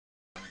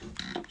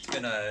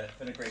been a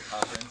great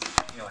conference.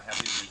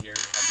 Happy to be here.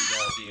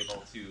 Happy to be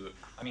able to,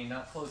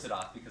 not close it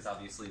off because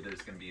obviously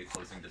there's going to be a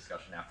closing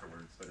discussion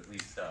afterwards, but at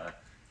least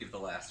give the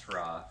last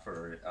hurrah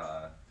for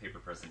paper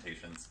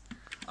presentations.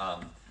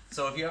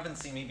 So if you haven't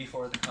seen me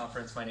before at the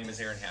conference, my name is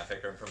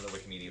Halfaker. I'm from the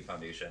Wikimedia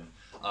Foundation.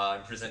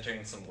 I'm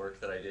presenting some work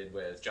that I did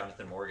with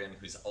Jonathan Morgan,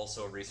 who's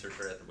also a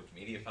researcher at the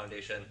Wikimedia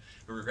Foundation,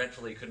 who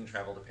regretfully couldn't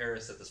travel to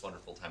Paris at this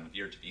wonderful time of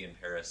year to be in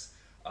Paris.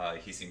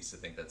 He seems to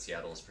think that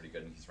Seattle is pretty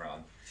good, and he's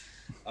wrong.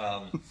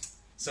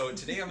 So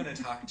today I'm going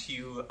to talk to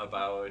you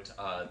about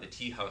the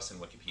Teahouse in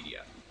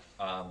Wikipedia.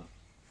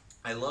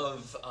 I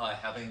love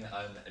having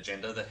an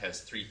agenda that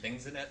has 3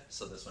 things in it.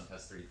 So this one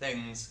has 3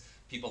 things.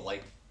 People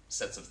like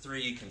sets of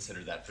 3.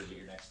 Consider that for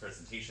your next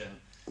presentation.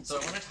 So I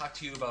want to talk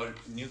to you about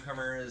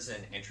newcomers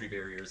and entry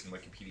barriers in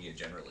Wikipedia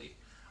generally.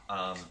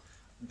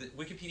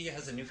 Wikipedia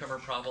has a newcomer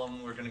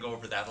problem. We're going to go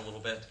over that a little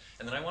bit.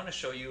 And then I want to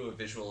show you a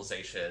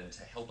visualization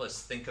to help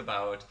us think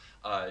about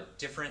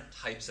different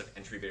types of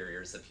entry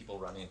barriers that people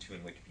run into in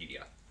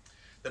Wikipedia.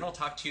 Then I'll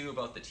talk to you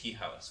about the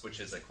Teahouse,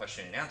 which is a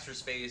question and answer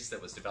space that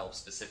was developed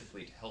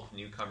specifically to help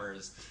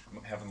newcomers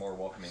have a more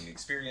welcoming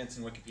experience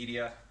in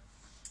Wikipedia.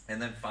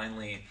 And then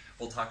finally,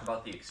 we'll talk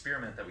about the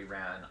experiment that we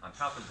ran on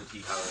top of the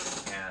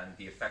Teahouse and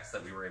the effects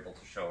that we were able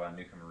to show on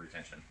newcomer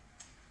retention.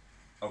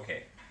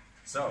 Okay,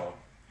 so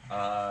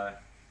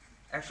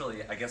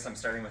actually, I guess I'm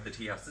starting with the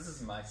Teahouse. This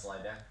is my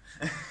slide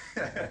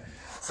deck.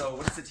 So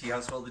what is the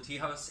Teahouse? Well, the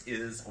Teahouse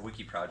is a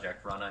wiki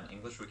project run on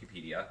English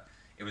Wikipedia.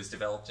 It was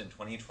developed in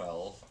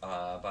 2012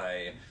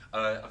 by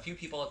a few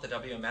people at the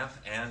WMF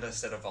and a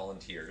set of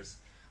volunteers.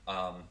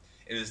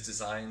 It was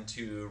designed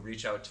to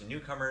reach out to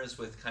newcomers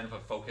with kind of a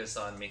focus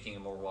on making a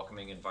more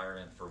welcoming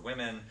environment for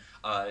women.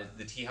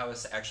 The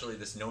Teahouse, actually,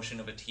 this notion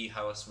of a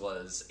Teahouse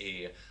was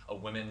a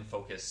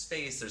women-focused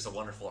space. There's a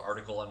wonderful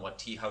article on what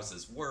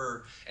Teahouses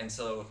were, and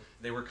so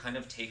they were kind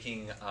of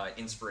taking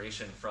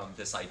inspiration from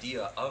this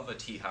idea of a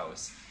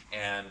Teahouse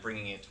and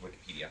bringing it to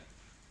Wikipedia.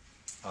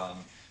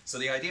 So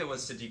the idea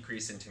was to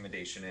decrease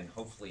intimidation and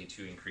hopefully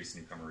to increase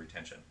newcomer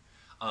retention.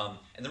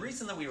 And the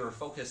reason that we were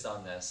focused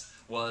on this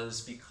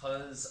was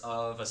because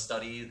of a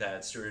study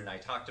that Stuart and I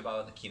talked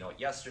about in the keynote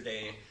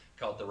yesterday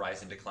called The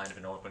Rise and Decline of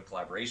an Open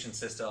Collaboration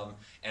System.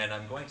 And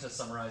I'm going to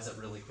summarize it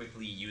really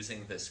quickly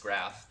using this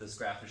graph. This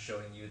graph is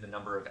showing you the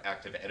number of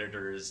active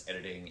editors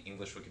editing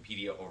English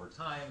Wikipedia over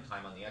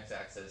time on the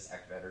x-axis,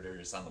 active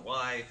editors on the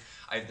y.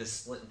 I have this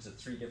split into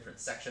 3 different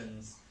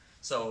sections.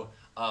 So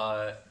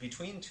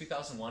between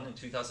 2001 and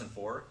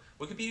 2004,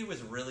 Wikipedia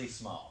was really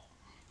small.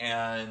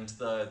 And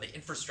the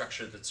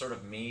infrastructure that sort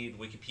of made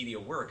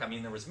Wikipedia work,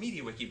 there was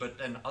MediaWiki, but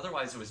then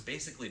otherwise it was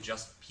basically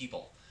just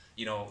people.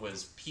 It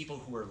was people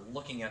who were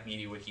looking at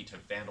MediaWiki to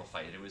vandal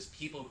fight. It was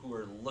people who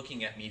were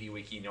looking at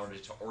MediaWiki in order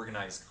to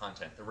organize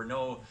content. There were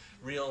no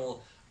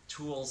real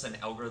tools and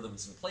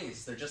algorithms in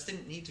place. There just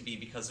didn't need to be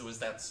because it was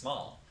that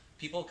small.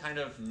 People kind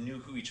of knew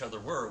who each other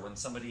were. When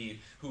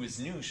somebody who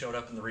was new showed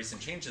up in the recent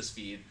changes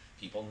feed,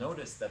 people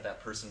noticed that that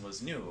person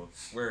was new,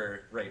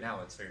 where right now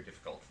it's very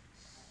difficult.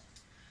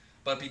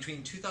 But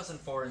between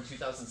 2004 and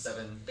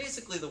 2007,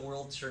 basically the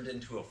world turned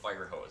into a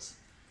fire hose.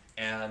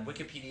 And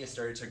Wikipedia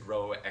started to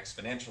grow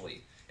exponentially.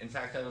 In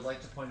fact, I would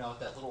like to point out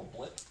that little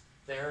blip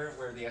there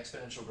where the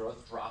exponential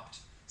growth dropped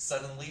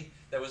suddenly.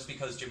 That was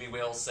because Jimmy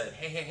Wales said,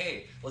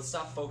 hey, let's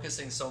stop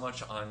focusing so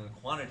much on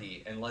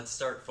quantity and let's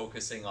start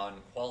focusing on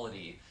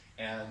quality.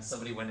 And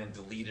somebody went and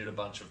deleted a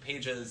bunch of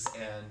pages,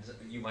 and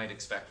you might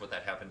expect what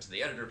that happened to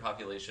the editor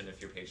population.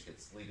 If your page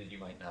gets deleted, you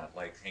might not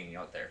like hanging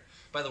out there.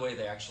 By the way,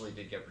 they actually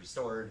did get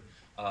restored.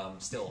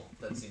 Still,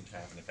 that seemed to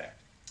have an effect.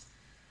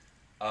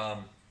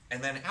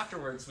 And then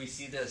afterwards, we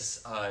see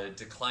this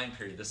decline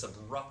period, this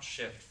abrupt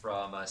shift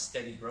from a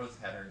steady growth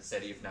pattern,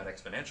 steady if not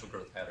exponential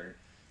growth pattern,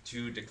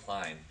 to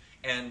decline.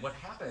 And what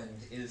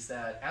happened is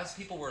that as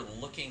people were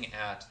looking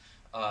at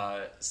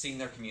seeing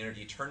their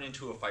community turn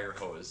into a fire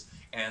hose,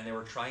 and they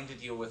were trying to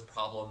deal with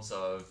problems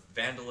of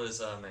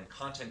vandalism and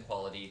content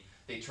quality,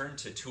 they turned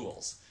to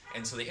tools.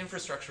 And so the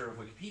infrastructure of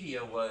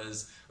Wikipedia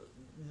was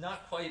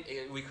not quite,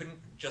 we couldn't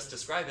just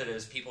describe it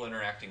as people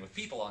interacting with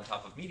people on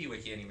top of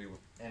MediaWiki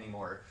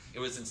anymore. It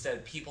was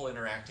instead people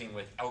interacting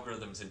with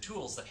algorithms and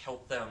tools that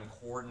help them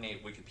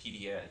coordinate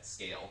Wikipedia at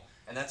scale.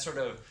 And that sort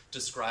of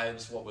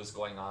describes what was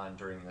going on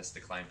during this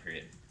decline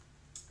period.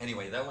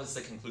 Anyway, that was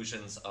the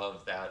conclusions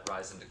of that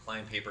Rise and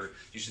Decline paper.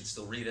 You should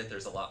still read it.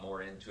 There's a lot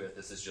more into it.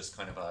 This is just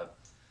kind of a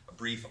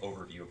brief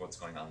overview of what's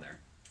going on there.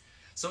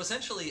 So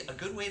essentially, a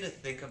good way to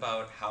think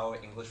about how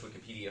English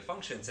Wikipedia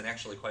functions, and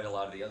actually quite a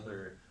lot of the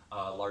other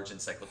large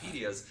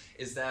encyclopedias,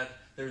 is that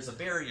there's a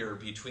barrier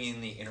between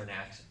the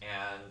internet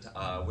and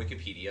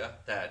Wikipedia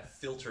that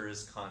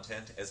filters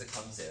content as it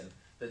comes in,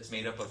 that's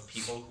made up of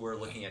people who are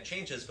looking at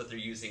changes, but they're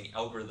using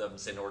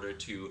algorithms in order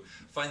to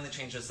find the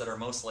changes that are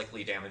most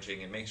likely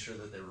damaging and make sure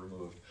that they're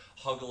removed.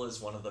 Huggle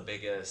is one of the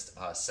biggest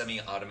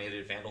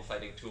semi-automated vandal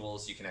fighting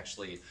tools. You can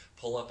actually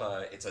pull up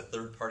it's a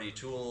third-party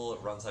tool,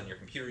 it runs on your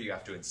computer, you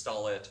have to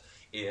install it.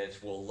 It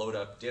will load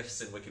up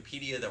diffs in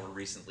Wikipedia that were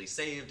recently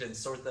saved and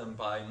sort them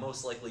by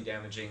most likely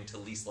damaging to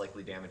least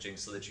likely damaging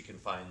so that you can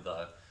find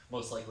the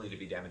most likely to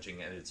be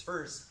damaging edits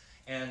first,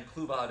 and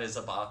ClueBot is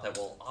a bot that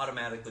will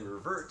automatically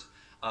revert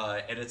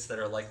edits that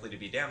are likely to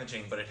be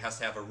damaging, but it has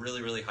to have a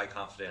really, really high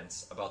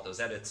confidence about those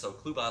edits. So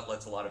ClueBot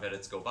lets a lot of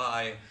edits go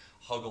by,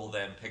 Huggle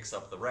then picks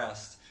up the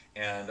rest,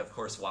 and of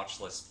course watch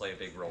lists play a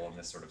big role in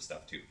this sort of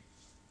stuff too.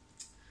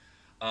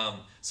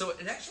 So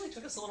it actually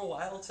took us a little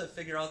while to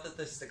figure out that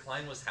this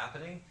decline was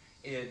happening.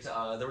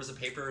 There was a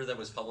paper that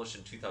was published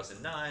in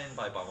 2009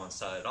 by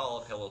Bawansa et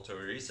al. Palo Alto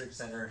Research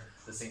Center.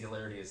 The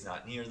singularity is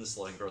not near the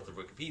slowing growth of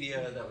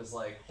Wikipedia. That was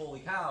like, holy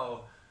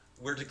cow,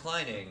 we're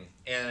declining.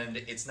 And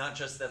it's not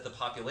just that the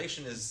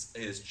population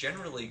is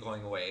generally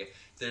going away.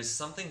 There's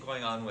something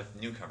going on with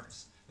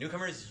newcomers.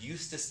 Newcomers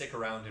used to stick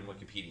around in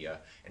Wikipedia,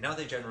 and now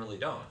they generally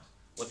don't.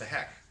 What the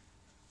heck?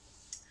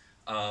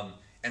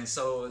 And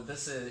so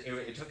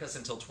it took us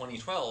until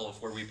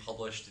 2012 where we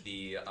published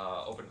the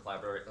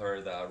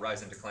the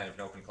Rise and Decline of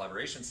an Open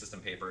Collaboration System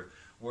paper,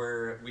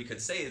 where we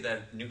could say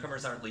that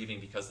newcomers aren't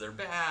leaving because they're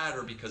bad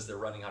or because they're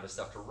running out of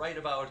stuff to write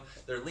about.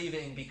 They're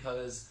leaving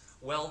because,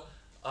 well,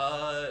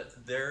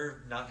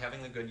 they're not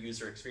having a good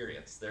user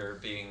experience. They're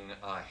being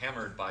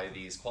hammered by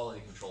these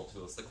quality control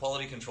tools. The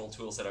quality control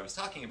tools that I was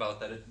talking about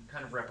that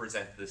kind of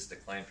represent this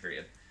decline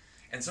period.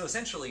 And so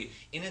essentially,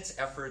 in its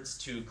efforts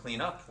to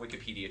clean up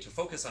Wikipedia, to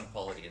focus on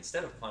quality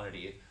instead of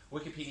quantity,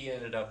 Wikipedia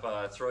ended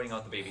up throwing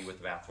out the baby with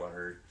the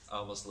bathwater,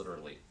 almost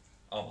literally.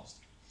 Almost.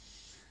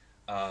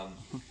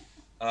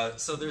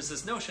 So there's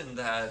this notion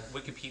that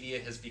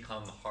Wikipedia has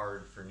become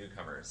hard for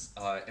newcomers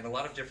in a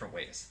lot of different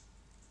ways.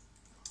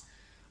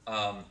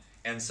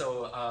 And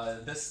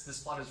so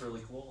this plot is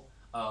really cool.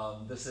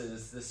 This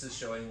is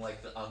showing like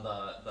on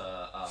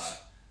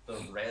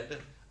the red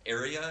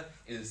area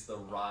is the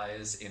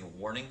rise in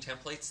warning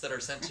templates that are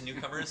sent to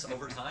newcomers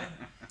over time,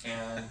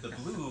 and the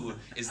blue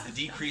is the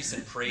decrease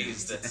in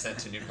praise that's sent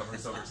to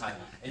newcomers over time.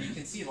 And you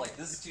can see, like,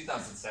 this is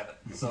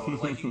 2007, so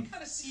like you can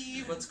kind of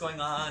see what's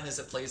going on as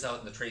it plays out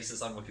in the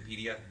traces on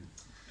Wikipedia.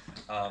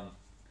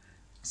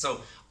 So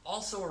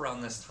also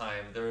around this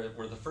time, there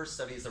were the first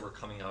studies that were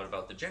coming out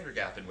about the gender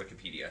gap in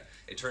Wikipedia.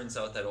 It turns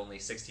out that only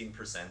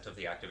 16% of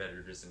the active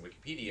editors in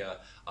Wikipedia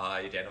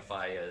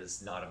identify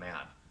as not a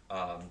man.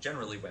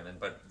 Generally women,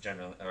 but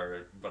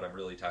I'm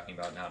really talking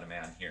about not a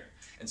man here.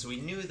 And so we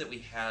knew that we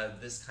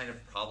had this kind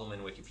of problem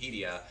in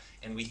Wikipedia,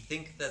 and we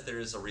think that there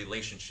is a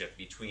relationship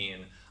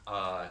between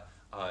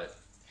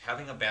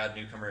having a bad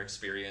newcomer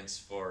experience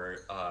for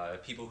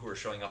people who are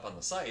showing up on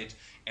the site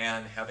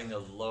and having a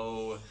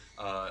low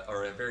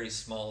or a very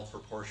small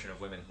proportion of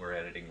women who are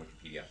editing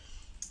Wikipedia.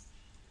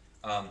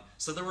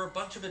 So there were a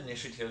bunch of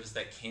initiatives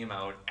that came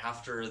out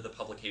after the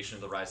publication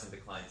of the Rise and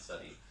Decline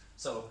study.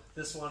 So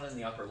this one in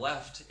the upper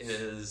left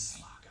is,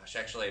 oh gosh,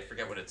 actually I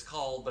forget what it's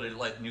called, but it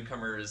let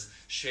newcomers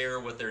share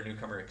what their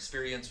newcomer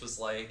experience was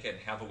like and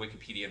have a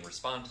Wikipedian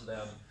respond to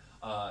them.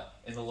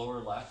 In the lower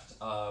left,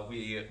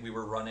 we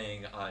were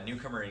running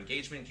newcomer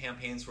engagement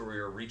campaigns where we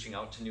were reaching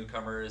out to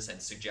newcomers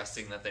and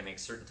suggesting that they make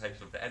certain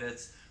types of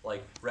edits.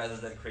 Like, rather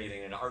than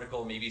creating an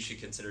article, maybe you should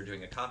consider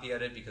doing a copy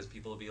edit because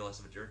people will be less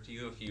of a jerk to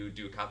you if you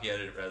do a copy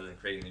edit rather than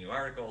creating a new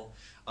article.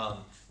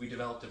 We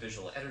developed a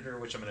visual editor,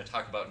 which I'm going to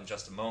talk about in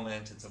just a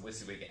moment. It's a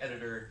WYSIWYG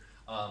editor.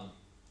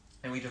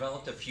 And we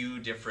developed a few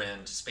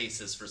different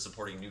spaces for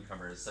supporting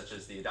newcomers, such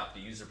as the Adopt a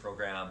User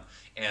program,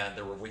 and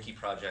there were wiki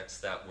projects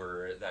that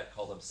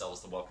called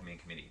themselves the Welcoming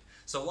Committee.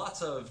 So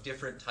lots of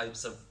different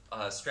types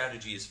of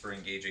strategies for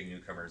engaging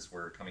newcomers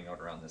were coming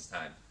out around this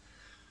time.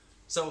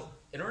 So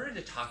in order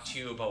to talk to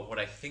you about what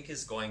I think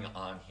is going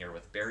on here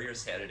with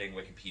barriers to editing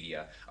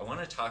Wikipedia, I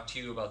want to talk to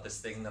you about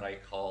this thing that I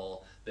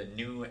call the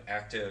new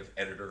active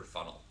editor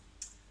funnel.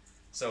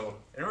 So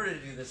in order to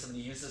do this, I'm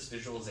going to use this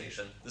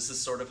visualization. This is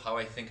sort of how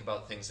I think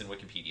about things in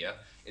Wikipedia,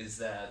 is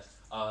that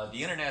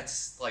the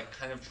internet's like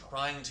kind of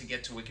trying to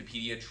get to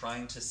Wikipedia,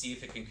 trying to see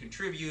if it can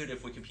contribute,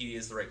 if Wikipedia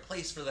is the right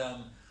place for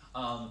them,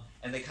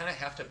 and they kind of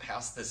have to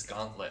pass this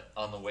gauntlet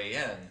on the way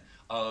in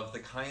of the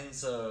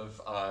kinds of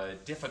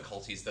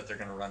difficulties that they're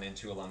going to run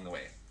into along the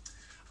way.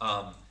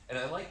 And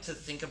I like to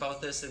think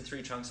about this in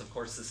three chunks. Of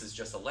course, this is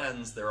just a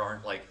lens. There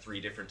aren't like three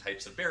different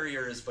types of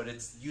barriers, but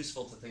it's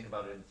useful to think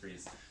about it in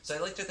threes. So I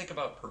like to think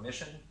about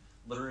permission,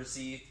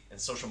 literacy, and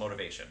social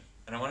motivation.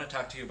 And I want to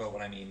talk to you about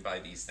what I mean by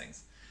these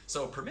things.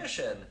 So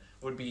permission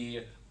would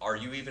be, are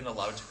you even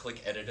allowed to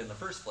click edit in the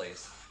first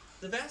place?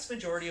 The vast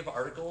majority of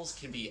articles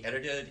can be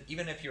edited,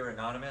 even if you're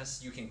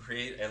anonymous. You can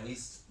create, at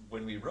least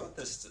when we wrote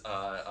this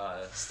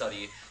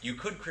study, you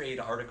could create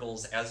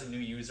articles as a new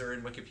user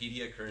in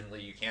Wikipedia.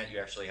 Currently you can't. You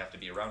actually have to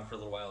be around for a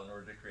little while in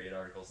order to create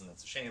articles, and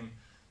that's a shame.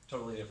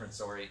 Totally different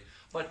story.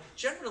 But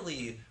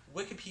generally,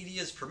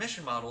 Wikipedia's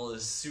permission model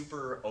is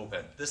super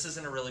open. This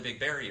isn't a really big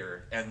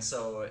barrier, and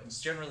so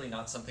it's generally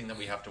not something that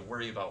we have to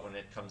worry about when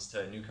it comes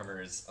to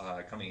newcomers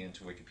coming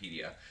into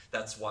Wikipedia.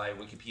 That's why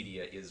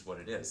Wikipedia is what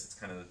it is. It's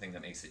kind of the thing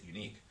that makes it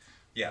unique.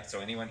 Yeah,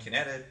 so anyone can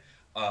edit.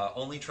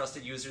 Only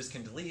trusted users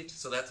can delete,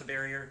 so that's a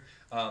barrier.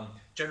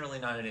 Generally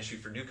not an issue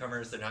for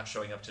newcomers. They're not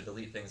showing up to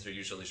delete things. They're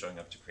usually showing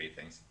up to create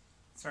things.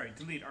 Sorry,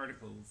 delete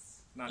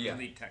articles, not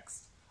delete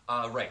text.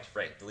 Right.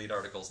 Delete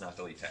articles, not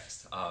delete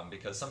text.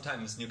 Because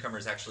sometimes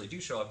newcomers actually do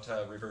show up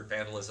to revert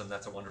vandalism.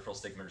 That's a wonderful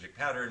stigmergic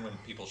pattern when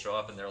people show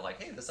up and they're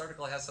like, hey, this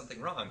article has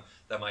something wrong.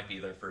 That might be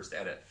their first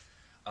edit.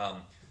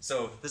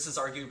 So this is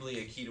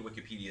arguably a key to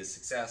Wikipedia's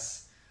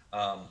success.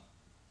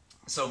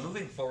 So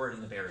moving forward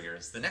in the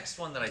barriers, the next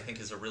one that I think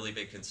is a really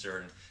big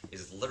concern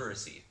is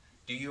literacy.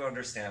 Do you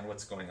understand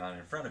what's going on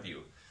in front of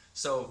you?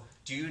 So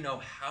do you know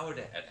how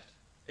to edit?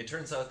 It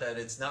turns out that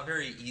it's not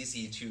very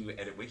easy to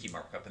edit wiki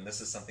markup, and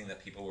this is something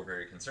that people were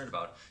very concerned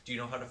about. Do you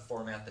know how to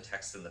format the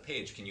text in the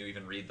page? Can you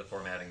even read the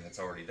formatting that's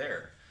already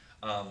there?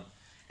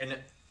 And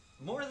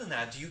more than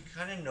that, do you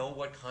kind of know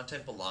what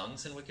content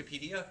belongs in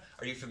Wikipedia?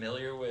 Are you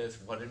familiar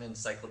with what an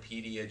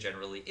encyclopedia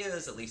generally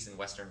is, at least in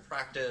Western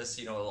practice?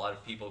 You know, a lot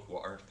of people who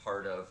aren't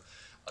part of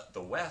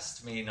the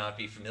West may not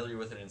be familiar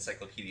with an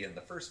encyclopedia in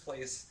the first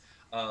place.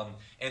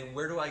 And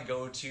where do I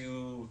go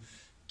to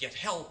get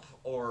help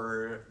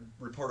or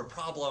report a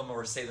problem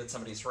or say that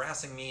somebody's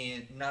harassing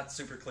me? Not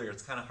super clear.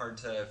 It's kind of hard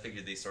to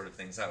figure these sort of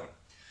things out.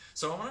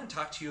 So I want to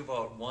talk to you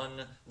about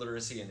one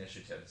literacy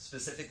initiative,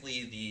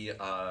 specifically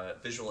the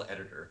visual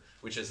editor,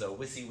 which is a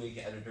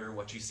WYSIWYG editor.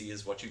 What you see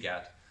is what you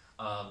get.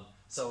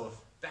 So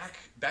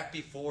back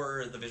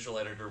before the visual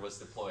editor was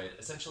deployed,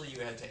 essentially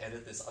you had to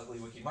edit this ugly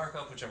wiki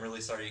markup, which I'm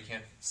really sorry you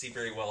can't see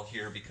very well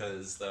here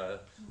because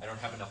I don't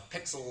have enough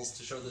pixels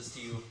to show this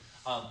to you.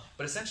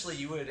 But essentially,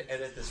 you would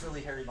edit this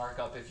really hairy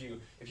markup. If you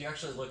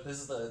actually look, this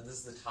is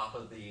the top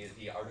of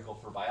the article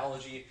for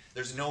biology.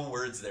 There's no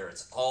words there.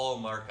 It's all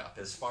markup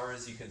as far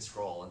as you can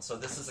scroll. And so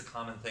this is a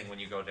common thing when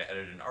you go to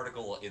edit an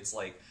article. It's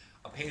like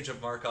a page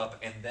of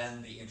markup, and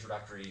then the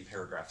introductory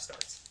paragraph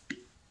starts.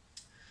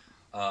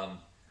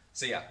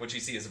 So yeah, what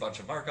you see is a bunch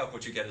of markup.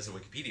 What you get is a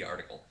Wikipedia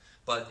article.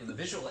 But in the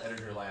visual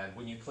editor land,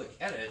 when you click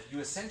edit, you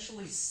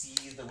essentially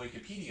see the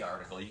Wikipedia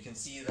article. You can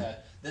see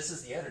that this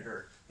is the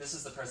editor, this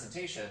is the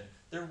presentation.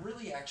 They're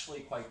really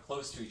actually quite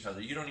close to each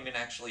other. You don't even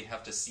actually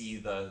have to see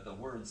the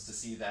words to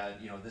see that,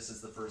 you know, this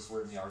is the first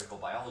word in the article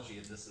biology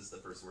and this is the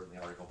first word in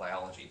the article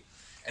biology.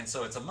 And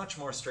so it's a much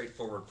more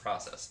straightforward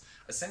process.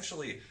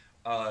 Essentially,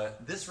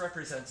 this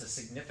represents a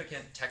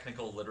significant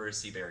technical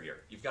literacy barrier.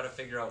 You've got to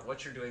figure out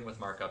what you're doing with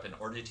markup in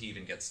order to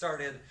even get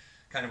started.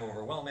 Kind of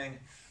overwhelming.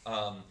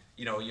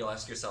 You know, you'll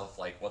ask yourself,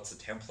 like, what's a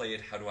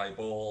template? How do I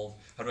bold?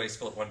 How do I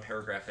split one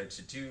paragraph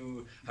into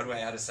two? How do I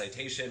add a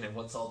citation? And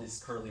what's all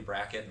this curly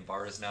bracket and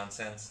bars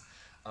nonsense?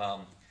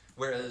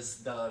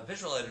 Whereas the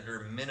visual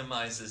editor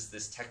minimizes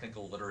this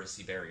technical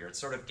literacy barrier. It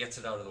sort of gets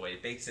it out of the way,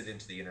 bakes it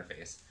into the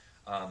interface.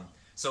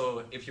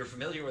 So if you're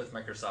familiar with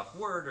Microsoft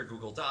Word or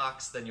Google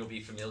Docs, then you'll be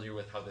familiar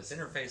with how this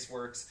interface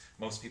works.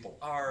 Most people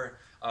are.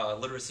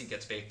 Literacy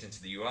gets baked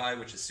into the UI,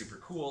 which is super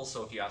cool.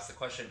 So if you ask the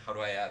question, how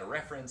do I add a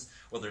reference?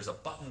 Well, there's a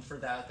button for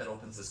that that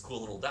opens this cool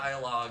little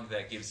dialogue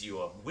that gives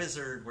you a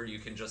wizard where you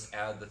can just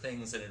add the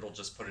things and it'll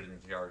just put it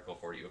into the article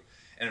for you.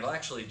 And it'll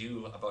actually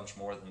do a bunch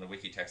more than the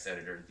wiki text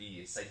editor.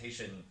 The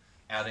citation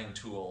adding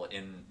tool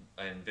in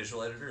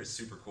Visual Editor is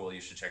super cool.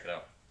 You should check it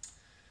out.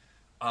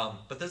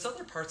 But there's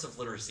other parts of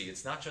literacy.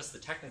 It's not just the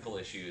technical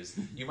issues.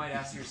 You might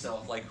ask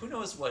yourself, like, who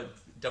knows what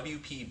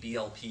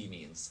WP-BLP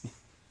means?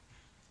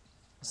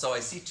 So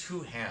I see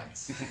two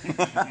hands.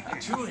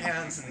 Two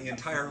hands in the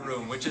entire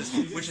room, which is,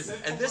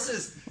 and this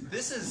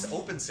is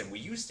OpenSym. We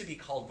used to be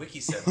called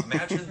WikiSym.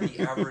 Imagine the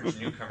average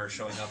newcomer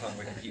showing up on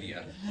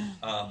Wikipedia.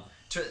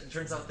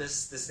 Turns out this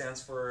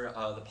stands for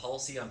the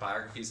Policy on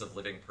Biographies of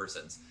Living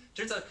Persons.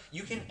 Turns out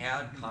you can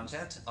add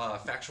content,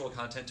 factual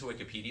content to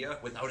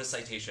Wikipedia without a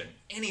citation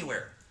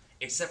anywhere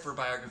except for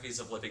biographies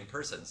of living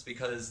persons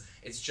because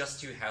it's just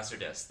too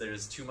hazardous.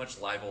 There's too much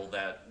libel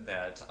that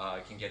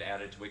can get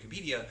added to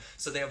Wikipedia.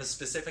 So they have a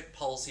specific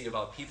policy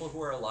about people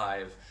who are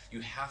alive. You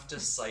have to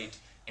cite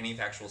any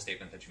factual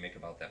statement that you make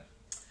about them.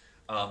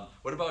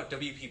 What about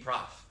WP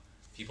Prof?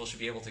 People should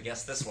be able to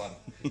guess this one.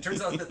 It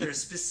turns out that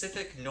there's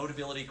specific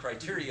notability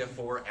criteria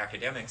for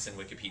academics in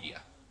Wikipedia.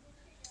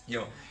 You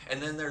know,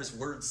 and then there's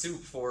word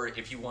soup for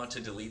if you want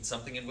to delete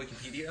something in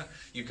Wikipedia.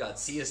 You've got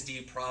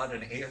CSD, prod,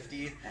 and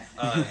AFD.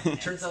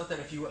 Turns out that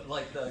if you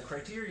like the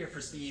criteria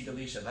for speedy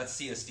deletion, that's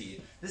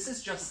CSD. This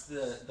is just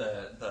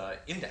the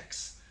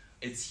index.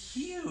 It's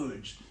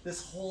huge.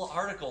 This whole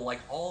article, like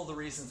all the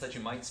reasons that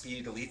you might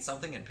speedy delete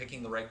something and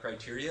picking the right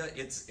criteria,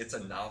 it's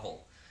a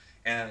novel.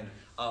 And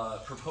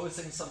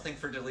proposing something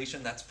for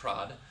deletion, that's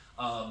prod,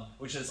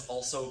 which is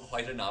also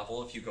quite a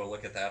novel if you go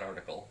look at that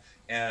article.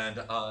 And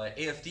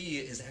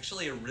AFD is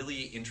actually a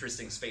really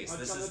interesting space.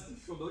 This is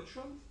for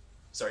Deutschland?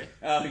 Sorry?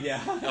 Oh,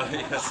 yeah.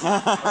 Yes.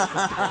 well,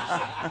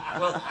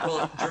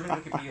 German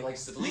Wikipedia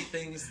likes to delete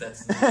things.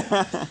 That's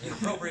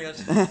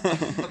inappropriate.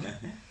 Okay.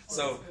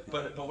 So,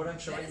 but what I'm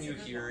showing you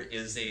here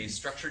is a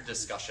structured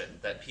discussion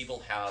that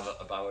people have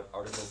about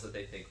articles that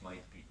they think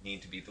might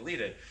need to be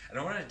deleted. And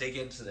I want to dig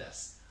into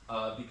this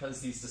because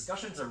these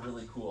discussions are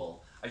really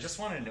cool. I just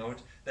want to note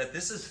that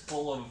this is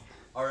full of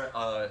our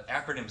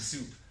acronym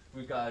soup.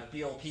 We've got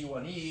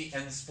BLP1E,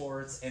 N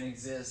Sports, N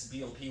Exists,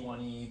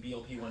 BLP1E,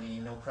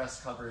 BLP1E, no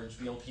press coverage,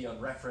 BLP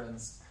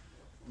unreferenced,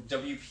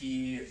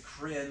 WP,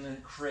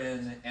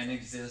 CRIN, N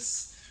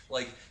Exists.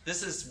 Like,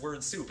 this is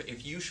word soup.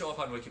 If you show up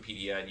on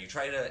Wikipedia and you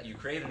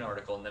create an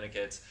article and then it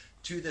gets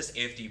to this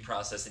AFD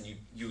process and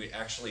you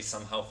actually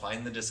somehow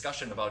find the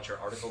discussion about your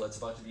article that's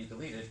about to be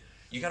deleted,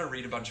 you got to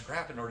read a bunch of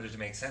crap in order to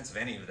make sense of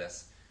any of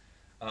this.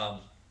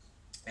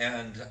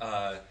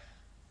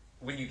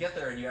 When you get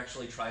there and you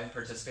actually try and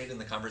participate in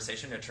the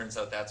conversation, it turns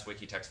out that's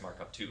wiki text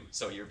markup too.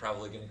 So you're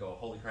probably going to go,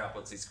 holy crap,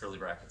 what's these curly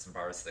brackets and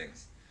bars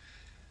things?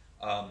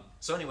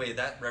 So anyway,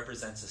 that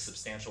represents a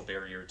substantial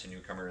barrier to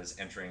newcomers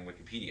entering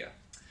Wikipedia.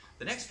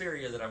 The next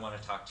barrier that I want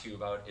to talk to you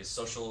about is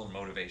social and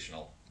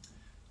motivational.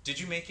 Did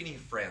you make any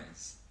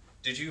friends?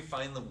 Did you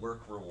find the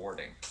work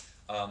rewarding?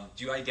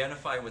 Do you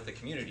identify with the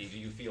community? Do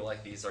you feel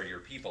like these are your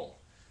people?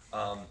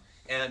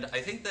 And I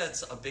think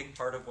that's a big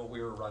part of what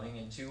we were running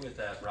into with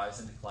that rise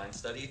and decline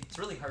study. It's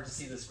really hard to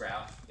see this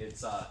graph.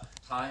 It's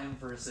time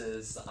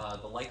versus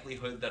the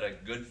likelihood that a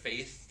good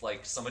faith,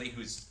 like somebody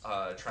who's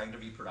trying to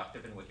be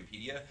productive in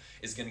Wikipedia,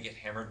 is going to get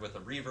hammered with a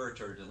revert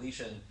or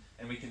deletion.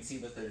 And we can see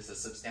that there's a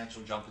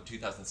substantial jump in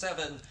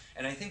 2007.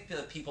 And I think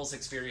the people's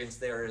experience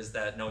there is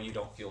that, no, you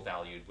don't feel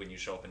valued when you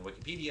show up in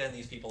Wikipedia, and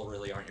these people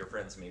really aren't your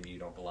friends, maybe you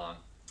don't belong.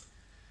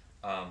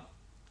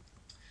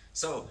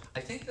 So I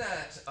think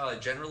that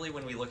generally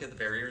when we look at the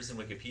barriers in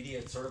Wikipedia,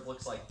 it sort of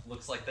looks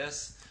like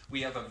this.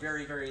 We have a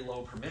very, very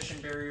low permission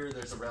barrier.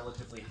 There's a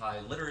relatively high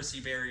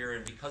literacy barrier.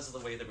 And because of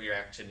the way that we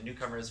react to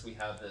newcomers, we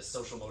have this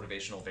social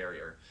motivational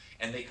barrier.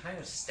 And they kind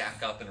of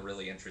stack up in a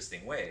really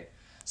interesting way.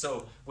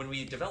 So when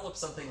we develop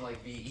something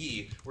like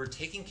VE, we're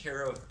taking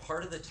care of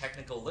part of the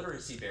technical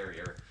literacy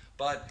barrier,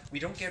 but we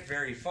don't get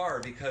very far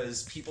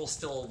because people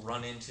still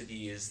run into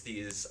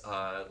these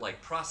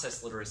like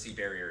process literacy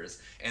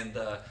barriers and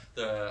the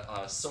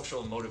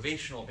social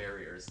motivational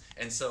barriers.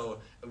 And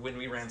so when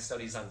we ran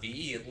studies on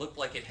VE, it looked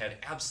like it had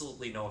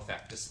absolutely no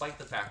effect, despite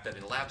the fact that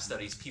in lab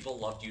studies, people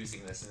loved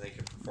using this and they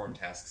could perform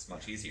tasks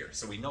much easier.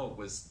 So we know it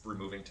was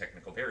removing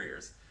technical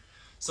barriers.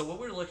 So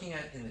what we're looking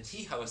at in the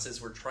Teahouse is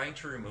we're trying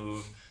to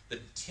remove the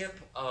tip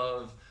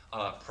of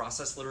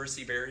process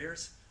literacy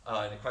barriers.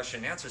 In a question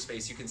and answer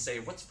space, you can say,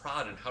 what's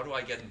prod and how do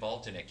I get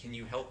involved in it? Can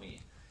you help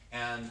me?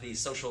 And the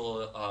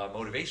social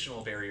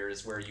motivational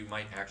barriers where you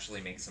might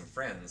actually make some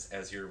friends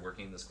as you're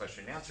working in this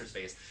question and answer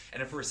space.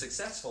 And if we're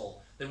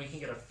successful, then we can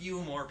get a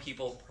few more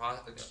people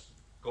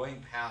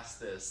going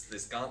past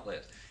this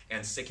gauntlet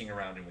and sticking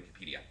around in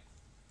Wikipedia.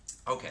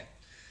 Okay,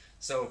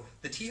 so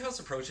the Teahouse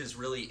approach is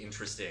really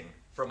interesting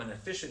from an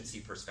efficiency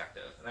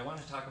perspective, and I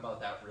want to talk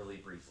about that really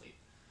briefly.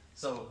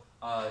 So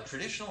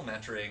traditional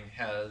mentoring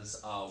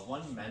has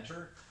one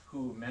mentor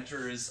who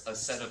mentors a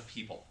set of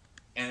people.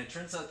 And it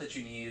turns out that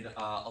you need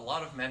a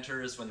lot of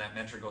mentors. When that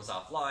mentor goes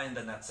offline,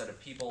 then that set of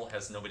people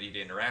has nobody to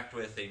interact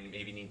with. They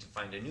maybe need to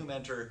find a new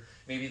mentor.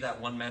 Maybe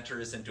that one mentor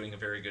isn't doing a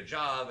very good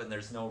job and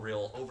there's no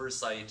real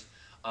oversight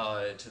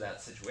to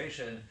that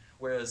situation.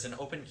 Whereas an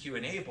open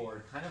Q&A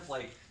board kind of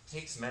like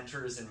takes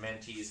mentors and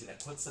mentees and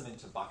it puts them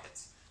into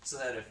buckets. So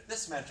that if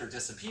this mentor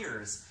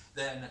disappears,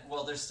 then,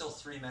 well, there's still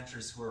 3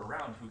 mentors who are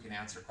around who can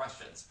answer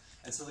questions.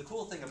 And so the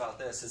cool thing about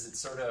this is it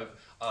sort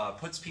of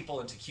puts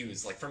people into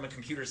queues. Like from a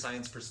computer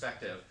science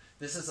perspective,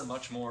 this is a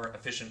much more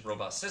efficient,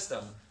 robust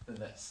system than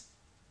this.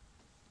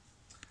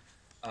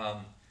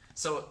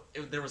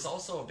 There was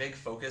also a big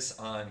focus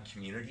on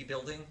community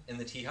building in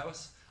the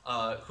Teahouse.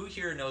 Who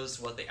here knows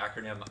what the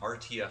acronym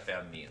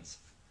RTFM means?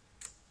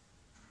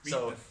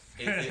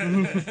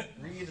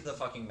 Read the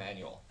fucking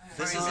manual.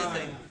 This is a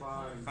thing.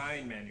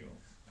 Fine manual.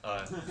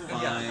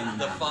 Yeah,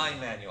 the fine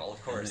manual,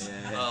 of course.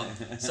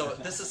 So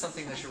this is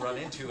something that you run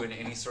into in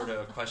any sort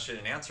of question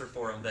and answer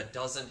forum that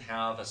doesn't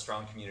have a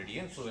strong community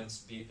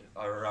influence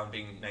around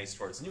being nice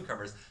towards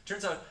newcomers.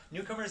 Turns out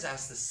newcomers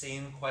ask the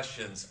same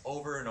questions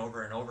over and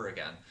over and over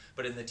again.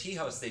 But in the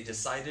Teahouse, they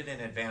decided in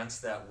advance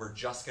that we're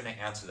just going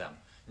to answer them.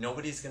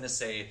 Nobody's going to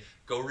say,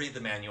 go read the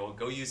manual,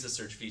 go use the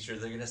search feature.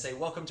 They're going to say,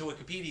 welcome to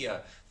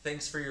Wikipedia.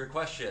 Thanks for your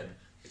question.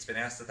 It's been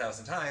asked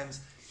 1,000 times.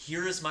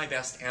 Here is my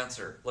best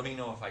answer. Let me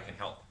know if I can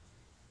help.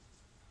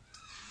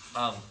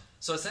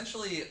 So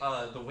essentially,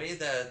 the way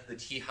that the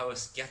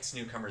Teahouse gets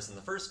newcomers in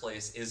the first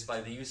place is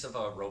by the use of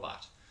a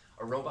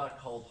robot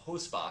called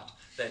HostBot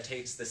that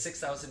takes the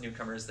 6,000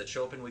 newcomers that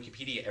show up in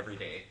Wikipedia every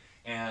day,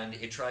 and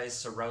it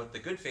tries to route the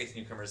good faith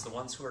newcomers, the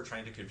ones who are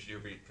trying to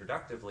contribute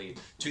productively,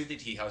 to the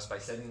Teahouse by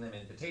sending them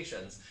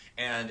invitations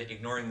and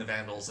ignoring the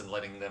vandals and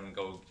letting them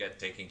go get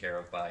taken care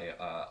of by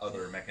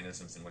other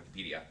mechanisms in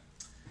Wikipedia.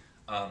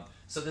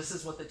 So this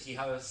is what the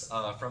Teahouse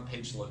front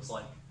page looks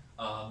like.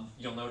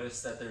 You'll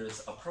notice that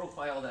there's a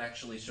profile that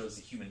actually shows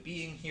a human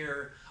being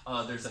here.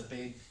 There's a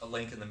big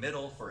link in the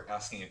middle for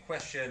asking a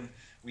question.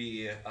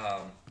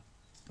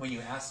 When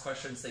you ask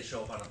questions, they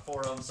show up on a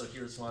forum. So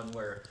here's one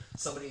where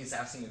somebody's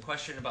asking a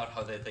question about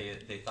how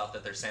they thought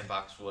that their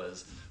sandbox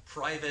was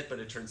private, but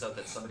it turns out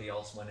that somebody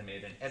else went and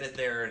made an edit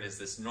there, and is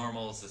this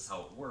normal? Is this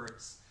how it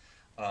works?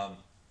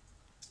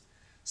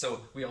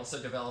 So we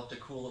also developed a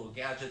cool little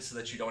gadget so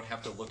that you don't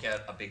have to look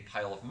at a big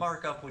pile of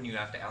markup when you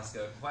have to ask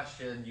a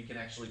question. You can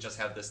actually just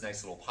have this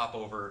nice little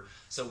popover.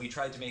 So we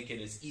tried to make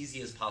it as easy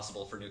as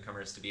possible for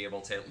newcomers to be able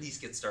to at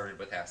least get started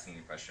with asking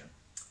a question.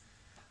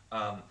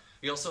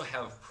 We also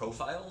have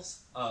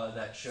profiles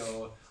that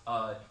show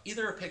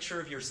either a picture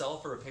of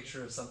yourself or a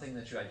picture of something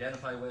that you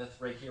identify with.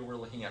 Right here we're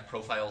looking at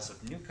profiles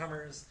of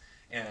newcomers,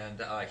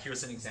 and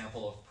here's an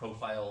example of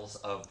profiles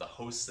of the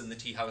hosts in the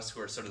Teahouse,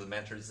 who are sort of the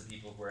mentors, the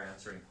people who are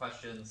answering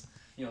questions.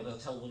 You know, they'll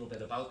tell a little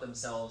bit about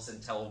themselves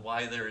and tell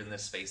why they're in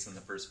this space in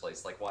the first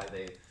place, like why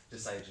they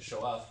decided to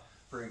show up.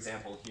 For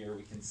example, here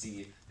we can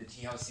see the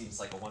Teahouse seems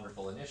like a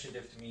wonderful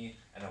initiative to me,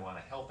 and I want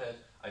to help it.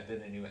 I've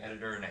been a new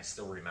editor, and I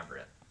still remember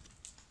it.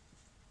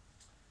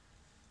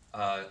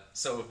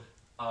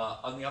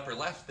 On the upper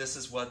left, this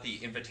is what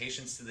the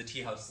invitations to the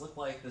Teahouse look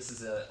like. This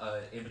is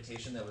an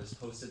invitation that was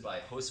posted by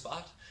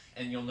HostBot,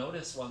 and you'll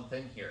notice one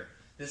thing here.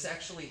 This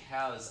actually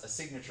has a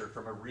signature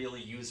from a real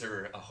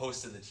user, a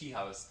host in the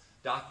Teahouse,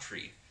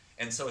 Doctree.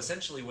 And so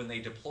essentially when they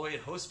deployed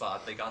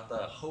HostBot, they got the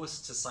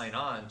host to sign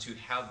on to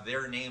have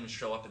their names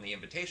show up in the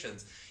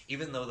invitations,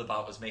 even though the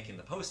bot was making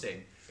the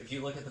posting. If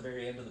you look at the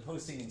very end of the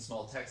posting in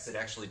small text, it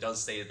actually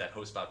does say that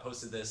HostBot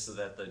posted this so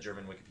that the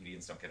German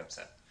Wikipedians don't get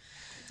upset.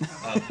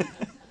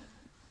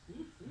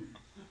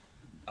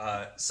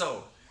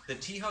 So the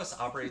Teahouse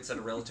operates at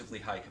a relatively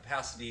high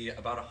capacity.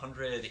 About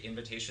 100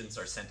 invitations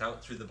are sent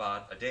out through the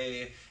bot a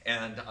day.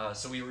 And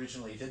so we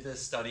originally did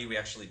this study. We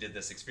actually did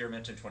this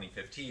experiment in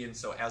 2015.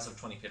 So as of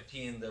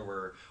 2015, there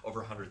were over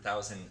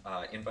 100,000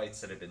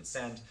 invites that had been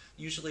sent.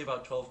 Usually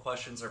about 12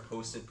 questions are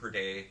posted per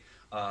day,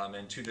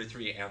 and 2 to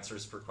 3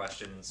 answers per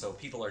question. So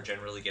people are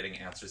generally getting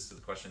answers to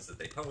the questions that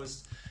they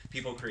post.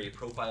 People create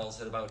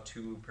profiles at about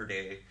 2 per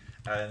day.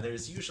 And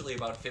there's usually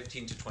about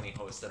 15 to 20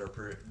 hosts that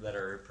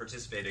are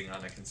participating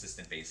on a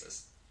consistent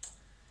basis.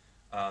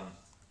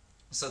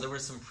 So there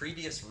was some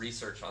previous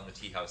research on the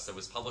Teahouse that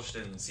was published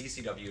in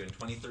CCW in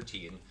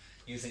 2013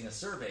 using a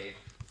survey,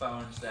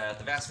 found that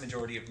the vast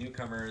majority of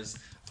newcomers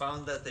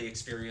found that the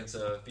experience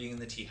of being in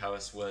the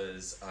Teahouse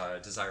was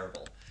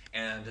desirable,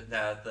 and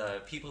that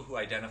the people who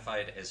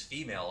identified as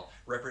female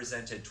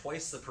represented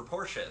twice the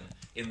proportion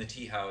in the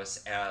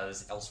Teahouse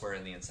as elsewhere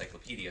in the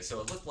encyclopedia. So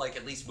it looked like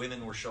at least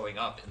women were showing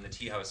up in the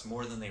Teahouse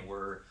more than they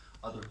were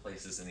other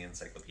places in the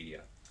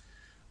encyclopedia.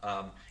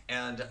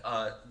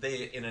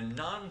 They, in a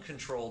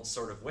non-controlled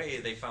sort of way,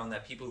 they found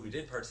that people who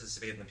did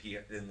participate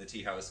in the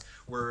Teahouse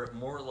were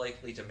more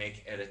likely to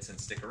make edits and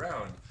stick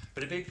around.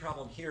 But a big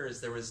problem here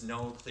is there was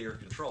no clear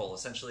control.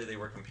 Essentially, they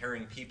were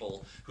comparing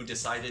people who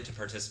decided to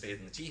participate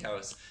in the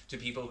Teahouse to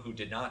people who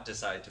did not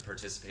decide to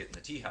participate in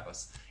the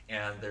Teahouse,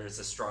 and there's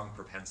a strong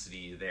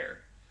propensity there.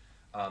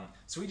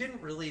 So we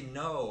didn't really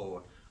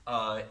know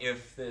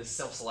if the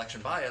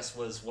self-selection bias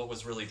was what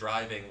was really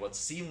driving what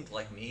seemed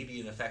like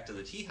maybe an effect of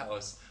the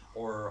Teahouse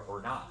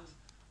or not.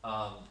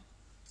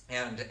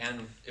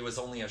 And it was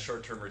only a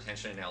short-term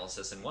retention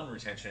analysis and one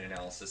retention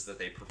analysis that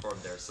they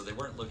performed there, so they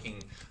weren't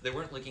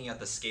looking at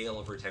the scale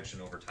of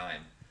retention over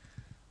time.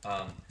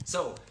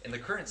 So in the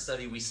current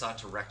study, we sought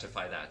to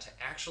rectify that, to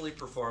actually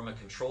perform a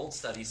controlled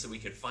study so we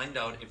could find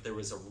out if there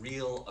was a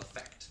real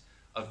effect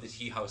of the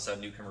Teahouse on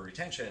newcomer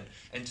retention,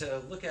 and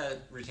to look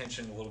at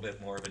retention in a little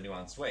bit more of a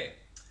nuanced way.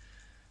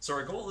 So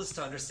our goal is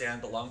to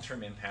understand the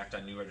long-term impact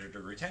on new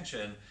editor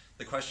retention.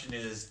 The question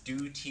is,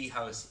 do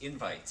Teahouse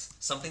invites,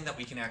 something that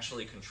we can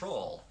actually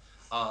control,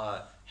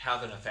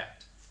 have an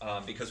effect?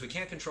 Because we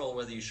can't control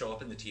whether you show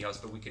up in the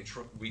Teahouse, but we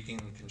can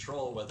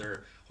control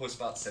whether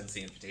HostBot sends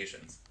the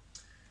invitations.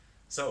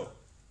 So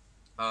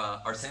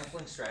our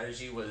sampling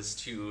strategy was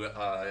to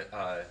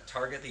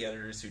target the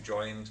editors who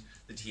joined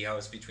the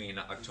Teahouse between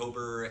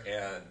October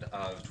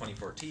of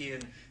 2014,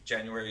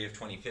 January of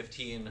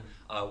 2015.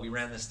 We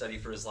ran this study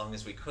for as long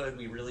as we could.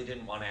 We really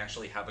didn't want to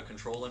actually have a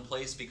control in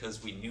place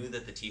because we knew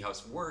that the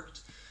Teahouse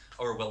worked,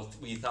 or well,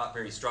 we thought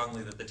very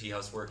strongly that the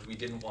Teahouse worked. We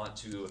didn't want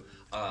to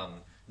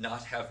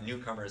not have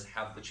newcomers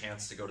have the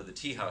chance to go to the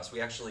Teahouse.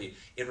 We actually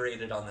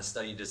iterated on the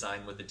study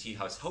design with the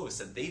Teahouse hosts,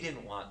 and they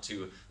didn't want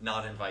to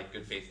not invite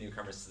good faith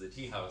newcomers to the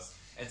Teahouse.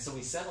 And so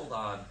we settled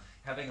on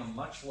having a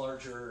much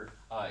larger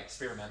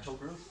experimental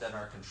group than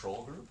our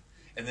control group.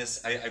 And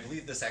this, I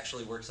believe this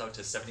actually works out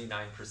to 79%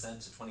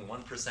 to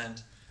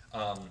 21%.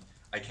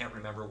 I can't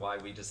remember why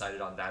we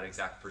decided on that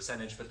exact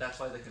percentage, but that's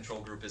why the control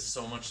group is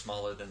so much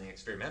smaller than the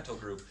experimental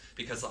group,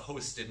 because the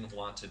host didn't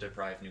want to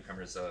deprive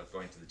newcomers of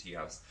going to the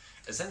Teahouse.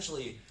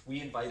 Essentially,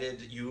 we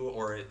invited you,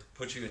 or it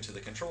put you into the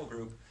control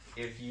group,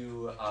 if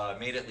you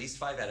made at least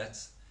 5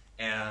 edits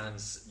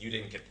and you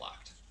didn't get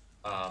blocked.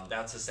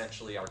 That's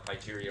essentially our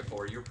criteria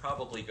for you're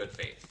probably good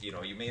faith. You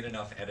know, you made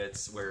enough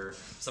edits where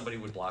somebody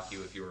would block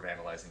you if you were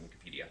vandalizing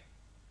Wikipedia.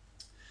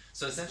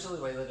 So essentially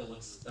the way that it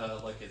looks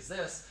like is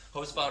this.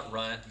 HostBot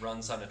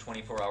runs on a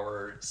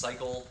 24-hour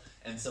cycle,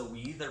 and so we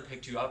either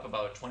picked you up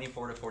about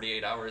 24 to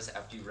 48 hours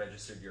after you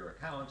registered your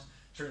account.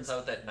 Turns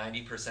out that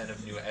 90%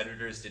 of new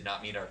editors did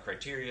not meet our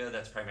criteria.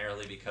 That's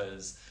primarily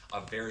because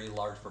a very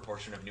large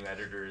proportion of new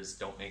editors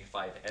don't make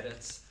 5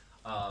 edits.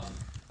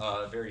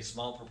 A very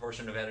small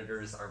proportion of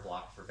editors are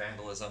blocked for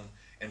vandalism,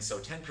 And so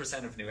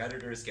 10% of new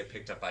editors get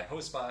picked up by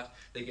HostBot.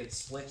 They get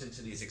split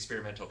into these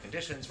experimental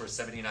conditions where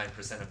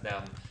 79% of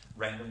them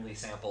randomly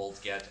sampled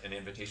get an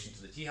invitation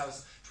to the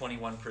Teahouse,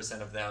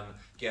 21% of them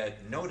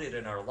get noted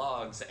in our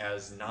logs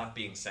as not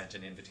being sent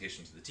an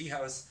invitation to the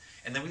Teahouse.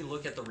 And then we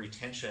look at the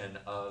retention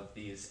of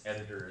these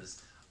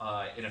editors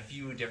in a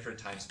few different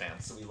time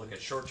spans. So we look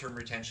at short-term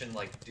retention,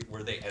 like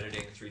were they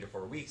editing 3 to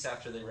 4 weeks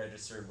after they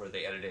registered? Were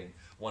they editing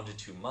 1 to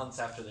 2 months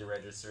after they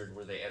registered?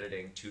 Were they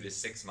editing 2 to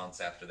 6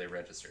 months after they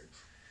registered?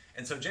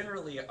 And so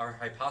generally our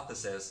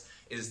hypothesis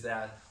is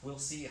that we'll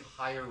see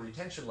higher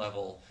retention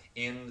level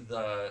in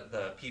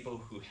the people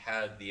who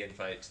had the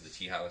invite to the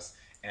Teahouse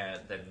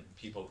than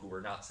people who were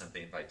not sent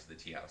the invite to the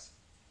Teahouse.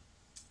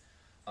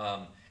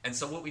 And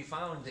so what we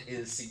found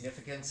is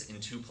significance in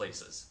 2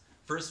 places.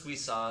 First, we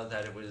saw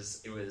that it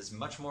was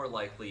much more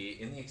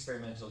likely in the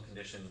experimental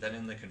condition than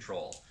in the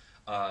control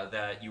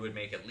that you would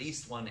make at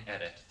least 1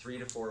 edit 3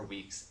 to 4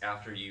 weeks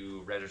after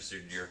you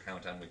registered your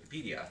account on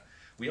Wikipedia.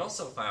 We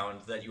also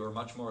found that you were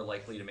much more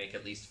likely to make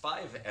at least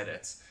 5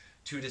 edits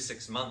 2 to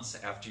 6 months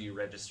after you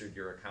registered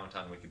your account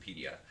on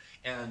Wikipedia.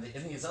 And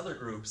in these other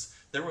groups,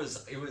 it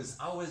was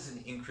always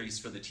an increase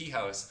for the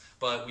Teahouse,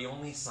 but we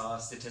only saw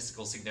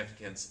statistical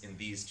significance in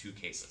these 2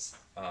 cases.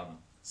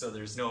 So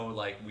there's no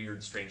like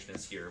weird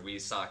strangeness here. We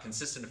saw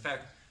consistent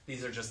effect.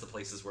 These are just the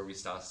places where we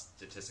saw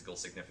statistical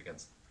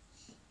significance.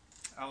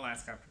 I'll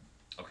ask after.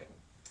 Okay.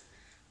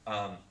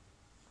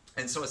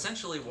 And so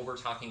essentially what we're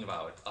talking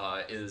about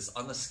is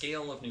on the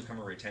scale of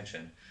newcomer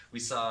retention, we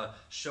saw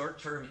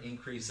short-term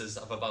increases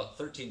of about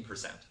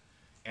 13%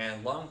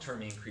 and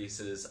long-term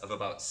increases of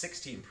about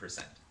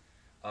 16%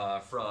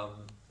 from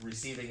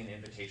receiving an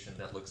invitation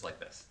that looks like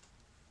this.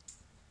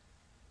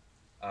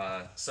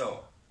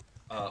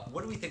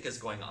 What do we think is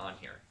going on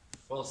here?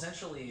 Well,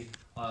 essentially,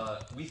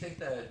 we think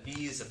that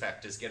B's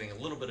effect is getting a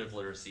little bit of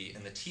literacy,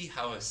 and the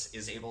Teahouse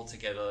is able to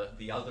get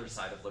the other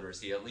side of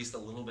literacy, at least a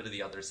little bit of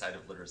the other side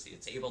of literacy.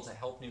 It's able to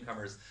help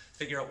newcomers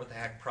figure out what the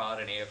heck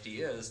prod and AFD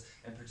is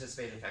and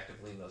participate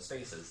effectively in those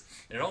spaces.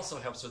 And it also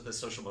helps with the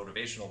social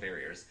motivational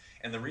barriers.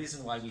 And the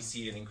reason why we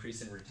see an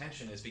increase in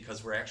retention is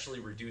because we're actually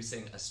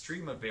reducing a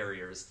stream of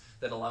barriers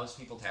that allows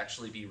people to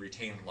actually be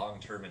retained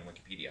long-term in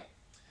Wikipedia.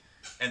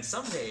 And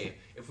someday,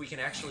 if we can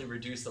actually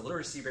reduce the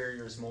literacy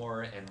barriers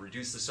more and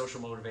reduce the social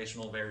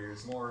motivational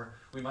barriers more,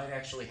 we might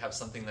actually have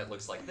something that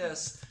looks like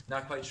this.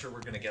 Not quite sure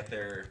we're going to get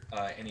there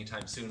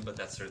anytime soon, but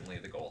that's certainly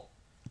the goal.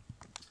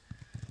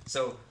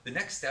 So the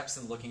next steps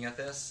in looking at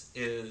this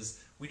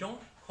is we don't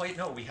quite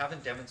know. We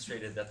haven't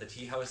demonstrated that the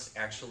Teahouse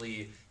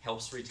actually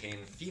helps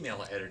retain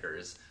female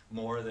editors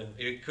more than,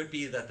 it could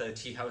be that the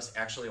Teahouse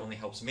actually only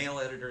helps male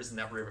editors, and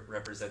that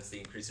represents the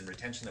increase in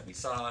retention that we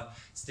saw.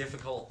 It's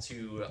difficult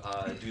to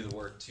do the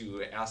work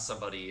to ask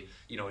somebody,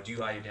 you know, do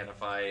you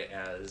identify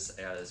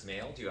as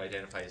male? Do you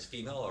identify as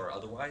female or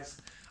otherwise?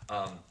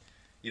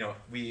 You know,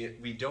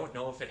 we don't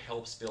know if it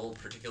helps build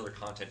particular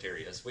content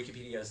areas.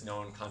 Wikipedia has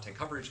known content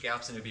coverage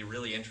gaps, and it'd be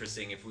really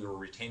interesting if we were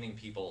retaining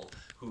people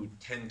who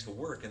tend to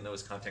work in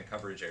those content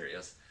coverage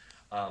areas.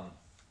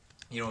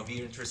 You know, it'd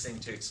be interesting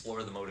to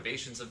explore the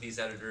motivations of these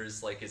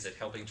editors. Like, is it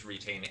helping to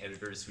retain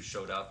editors who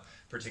showed up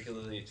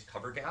particularly to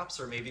cover gaps,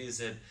 or maybe is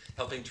it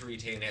helping to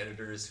retain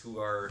editors who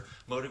are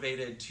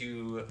motivated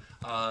to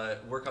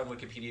work on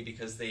Wikipedia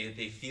because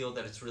they feel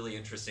that it's really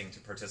interesting to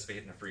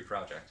participate in a free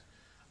project?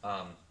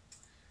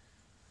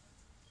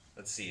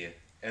 Let's see.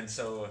 And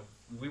so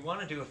we want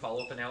to do a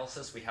follow-up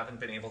analysis. We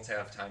haven't been able to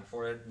have time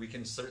for it. We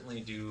can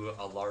certainly do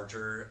a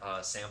larger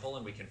sample,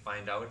 and we can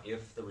find out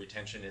if the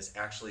retention is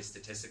actually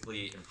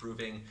statistically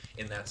improving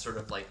in that sort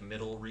of like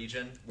middle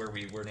region where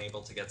we weren't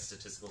able to get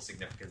statistical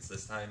significance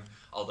this time.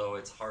 Although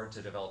it's hard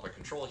to develop a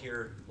control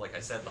here. Like I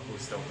said, the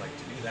hosts don't like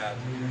to do that.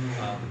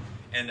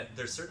 And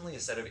there's certainly a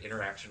set of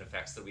interaction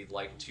effects that we'd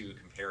like to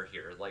compare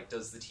here. Like,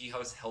 does the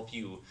Teahouse help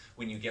you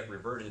when you get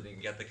reverted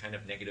and get the kind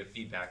of negative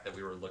feedback that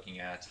we were looking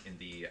at in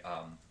the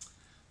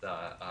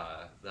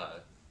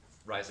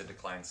rise and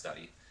decline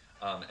study?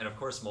 And of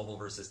course, mobile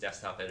versus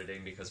desktop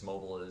editing, because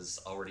mobile is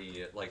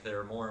already, like, there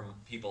are more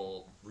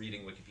people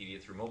reading Wikipedia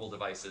through mobile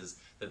devices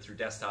than through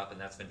desktop, and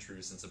that's been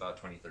true since about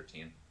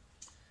 2013.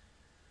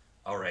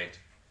 All right,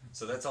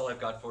 so that's all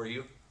I've got for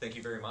you. Thank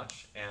you very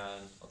much,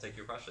 and I'll take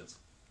your questions.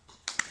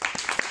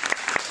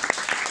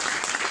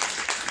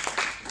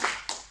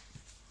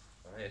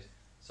 All right,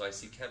 so I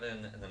see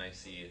Kevin, and then I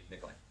see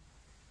Nikolai.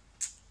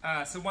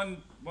 So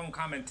one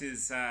comment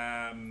is,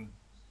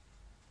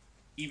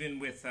 even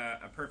with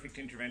a perfect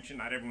intervention,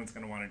 not everyone's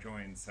going to want to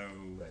join. So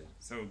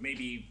so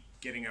maybe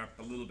getting up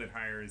a little bit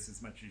higher is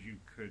as much as you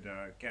could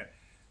get.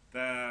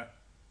 The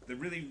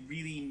really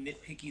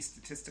nitpicky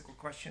statistical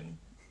question.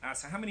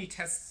 So how many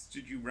tests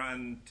did you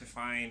run to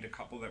find a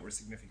couple that were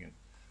significant?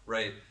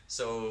 Right.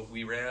 So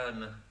we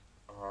ran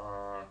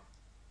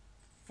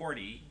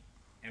 40,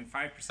 and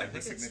 5%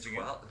 was significant.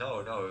 12. No,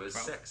 it was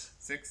 12? 6.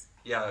 6?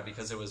 Yeah,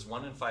 because it was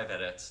 1 in 5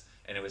 edits,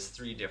 and it was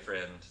 3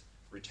 different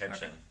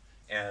retention.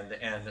 Okay.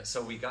 And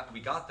so we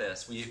got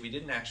this. We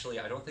didn't actually.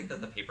 I don't think that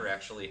the paper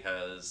actually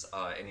has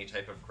any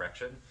type of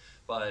correction,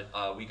 but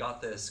we got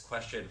this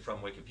question from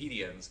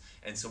Wikipedians,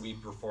 and so we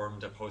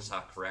performed a post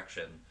hoc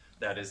correction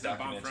that is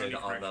documented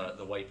on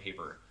the white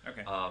paper,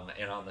 okay.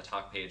 And on the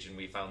talk page, and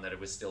we found that it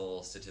was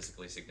still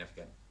statistically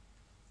significant.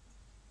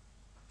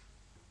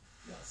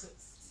 Yeah,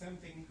 same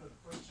technical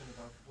question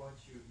about what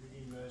you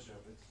really measure,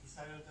 but if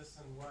I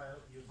understand well,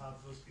 you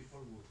have those people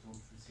who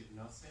don't receive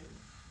nothing,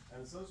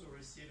 and those who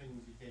receive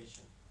an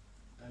invitation.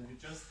 And you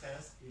just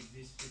test if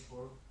these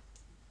people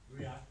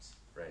react,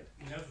 right,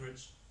 in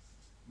average,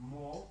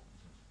 more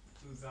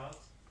to that.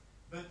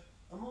 But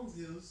among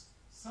those,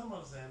 some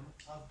of them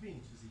have been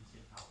to the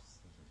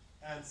Teahouse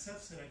and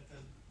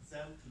self-selected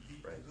them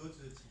to go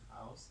to the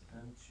Teahouse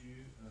and to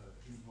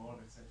involve,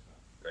 etc.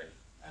 Right.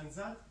 And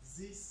that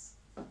this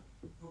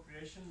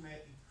population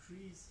may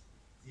increase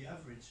the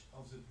average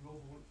of the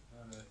global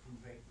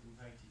invited.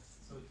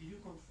 So did you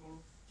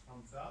control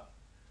from that?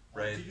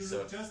 Right. Did you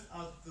look just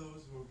at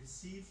those who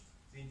received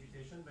the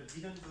invitation but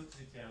didn't go to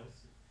the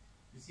Teahouse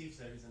to see if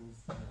there is an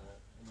effect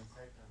and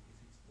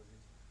if it's positive?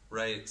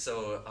 Right.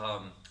 So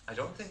I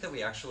don't think that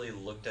we actually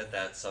looked at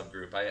that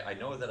subgroup. I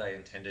know that I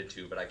intended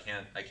to, but I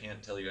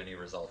can't tell you any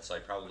results. So I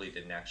probably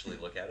didn't actually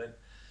look at it.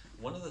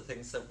 One of the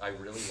things that I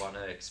really want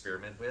to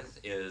experiment with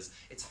is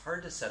it's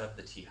hard to set up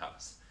the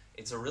Teahouse.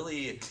 It's a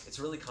really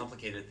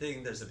complicated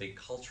thing. There's a big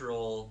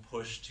cultural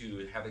push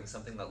to having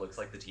something that looks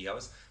like the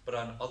Teahouse, but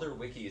on other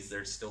wikis,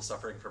 they're still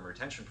suffering from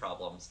retention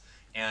problems,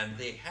 and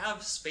they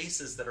have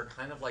spaces that are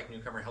kind of like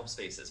Newcomer help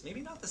spaces.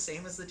 Maybe not the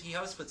same as the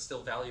Teahouse, but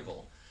still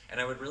valuable. And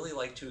I would really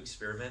like to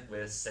experiment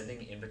with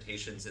sending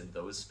invitations in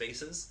those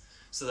spaces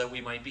so that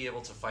we might be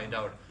able to find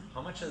out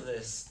how much of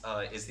this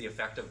is the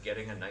effect of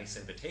getting a nice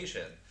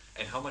invitation,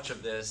 and how much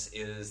of this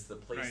is the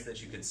place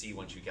that you can see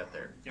once you get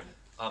there. Yep.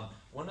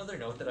 One other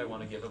note that I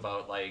want to give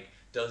about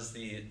does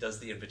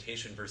the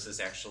invitation versus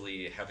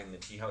actually having the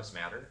Teahouse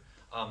matter?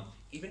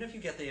 Even if you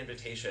get the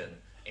invitation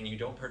and you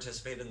don't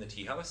participate in the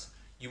Teahouse,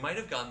 you might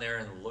have gone there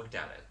and looked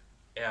at it.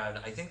 And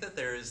I think that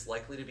there is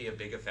likely to be a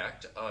big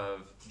effect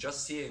of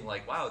just seeing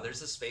wow,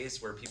 there's a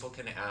space where people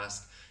can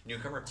ask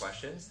Newcomer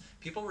questions.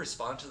 People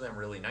respond to them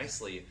really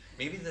nicely.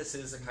 Maybe this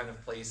is a kind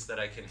of place that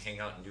I can hang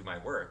out and do my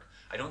work.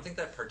 I don't think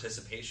that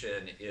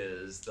participation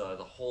is the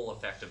whole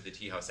effect of the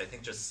Teahouse. I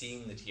think just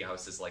seeing the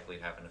Teahouse is likely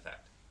to have an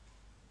effect.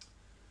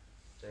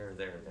 There.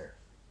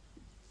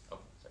 Oh,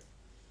 sorry.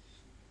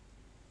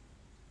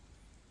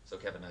 So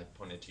Kevin, I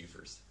pointed to you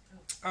first.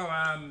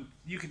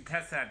 You can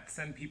test that.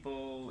 Send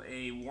people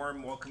a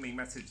warm, welcoming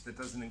message that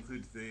doesn't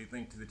include the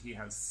link to the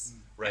Teahouse.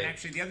 Right. And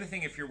actually, the other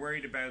thing, if you're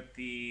worried about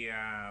the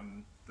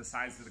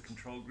size of the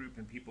control group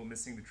and people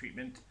missing the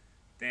treatment,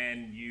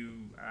 then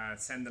you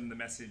send them the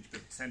message, but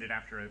send it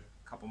after a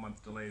couple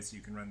month delay so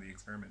you can run the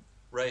experiment.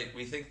 Right.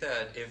 We think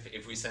that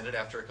if we send it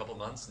after a couple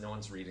months, no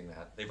one's reading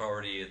that. They've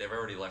already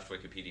left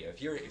Wikipedia.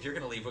 If you're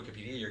going to leave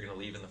Wikipedia, you're going to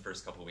leave in the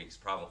first couple weeks,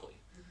 probably.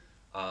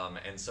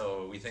 And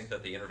so we think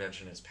that the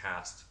intervention is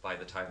passed by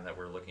the time that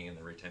we're looking in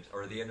the retention,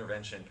 or the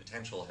intervention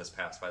potential has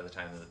passed by the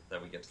time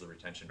that we get to the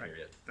retention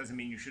period. Doesn't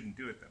mean you shouldn't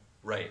do it, though.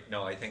 Right.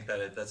 No, I think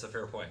that that's a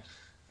fair point.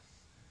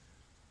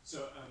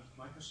 So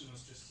my question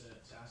was just to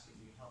ask if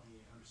you could help me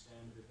understand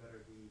a bit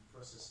better the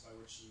process by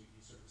which you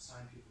sort of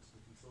assign people to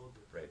the control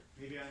group. Right.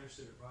 Maybe I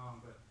understood it wrong,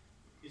 but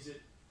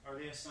are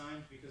they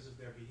assigned because of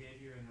their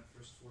behavior in the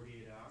first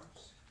 48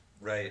 hours?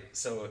 Right.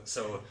 So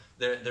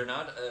they're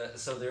not.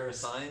 So they're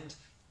assigned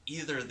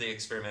either the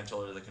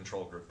experimental or the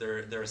control group.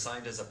 They're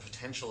assigned as a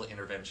potential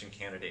intervention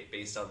candidate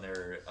based on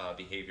their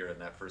behavior in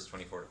that first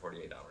 24 to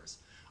 48 hours.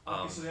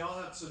 Okay, so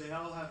they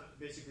all have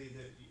basically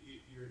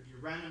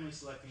you're randomly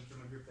selecting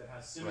from a group that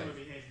has similar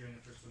behavior in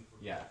the first 24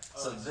 hours. Yeah.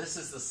 So this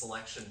is the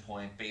selection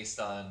point based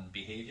on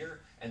behavior,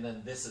 and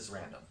then this is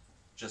random,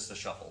 just a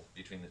shuffle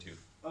between the two.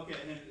 Okay,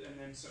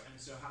 and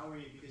so how were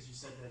you? Because you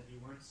said that you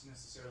weren't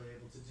necessarily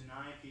able to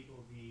deny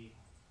people the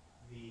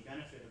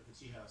benefit of the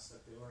Teahouse,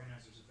 that the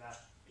organizers of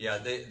that. Yeah,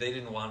 they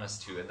didn't want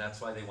us to, and that's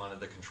why they wanted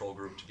the control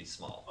group to be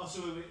small. Oh,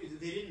 so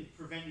they didn't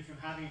prevent you from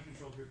having a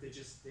control group. You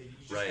just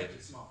kept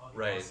it small. Okay,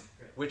 right. Awesome.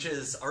 Great. Which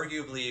is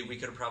arguably we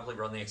could have probably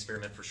run the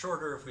experiment for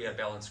shorter if we had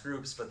balanced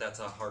groups, but that's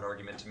a hard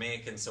argument to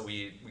make, and so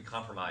we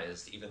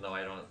compromised. Even though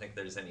I don't think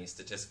there's any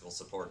statistical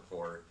support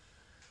for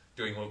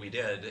doing what we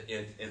did,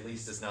 it at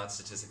least is not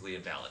statistically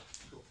invalid.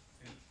 Cool.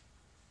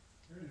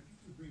 Aaron, if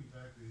you could bring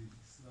back the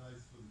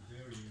slides for the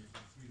variants,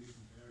 the 3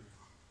 different variants.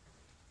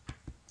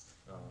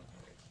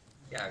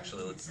 Yeah,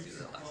 actually, let's do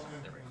that last one.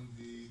 There we go. On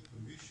the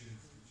conditions,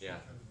 which Yeah.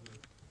 kind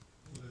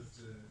of was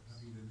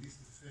having the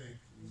least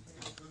effect, in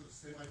terms of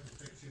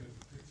semi-protection and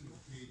protection of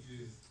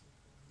cages,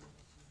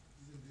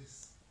 isn't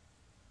this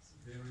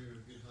barrier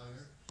a bit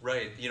higher?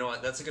 Right, you know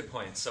what, that's a good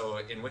point. So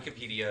in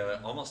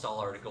Wikipedia, almost all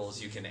articles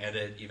you can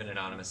edit, even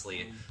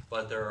anonymously,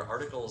 but there are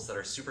articles that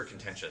are super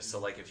contentious. So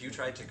like if you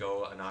tried to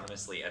go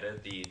anonymously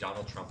edit the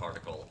Donald Trump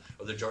article,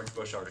 or the George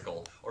Bush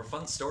article, or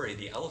fun story,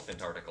 the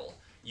elephant article,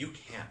 you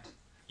can't.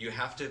 You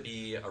have to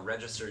be a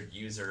registered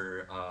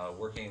user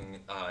working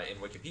in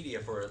Wikipedia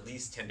for at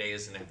least 10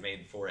 days and have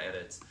made 4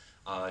 edits.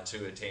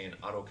 to attain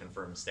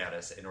auto-confirm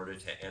status in order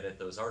to edit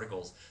those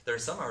articles. There are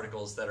some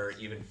articles that are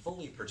even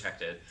fully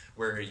protected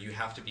where you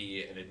have to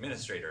be an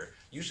administrator.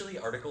 Usually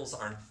articles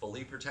aren't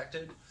fully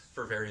protected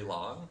for very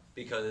long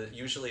because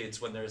usually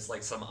it's when there's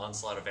like some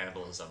onslaught of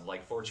vandalism.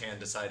 Like 4chan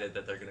decided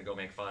that they're going to go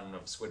make fun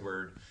of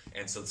Squidward,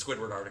 and so the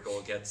Squidward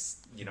article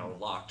gets, you know,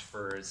 locked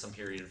for some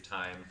period of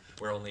time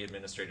where only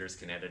administrators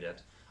can edit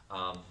it.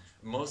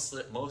 Most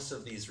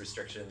of these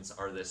restrictions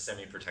are this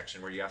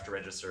semi-protection where you have to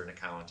register an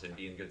account and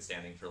be in good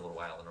standing for a little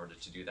while in order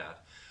to do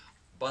that.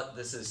 But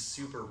this is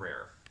super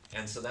rare.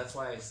 And so that's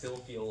why I still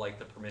feel like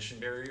the permission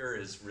barrier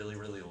is really,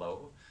 really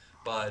low.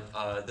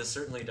 But this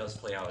certainly does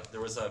play out.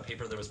 There was a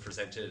paper that was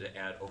presented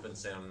at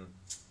OpenSym,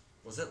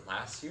 was it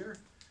last year?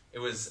 It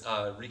was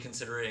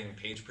reconsidering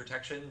page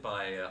protection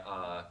by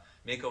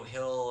Mako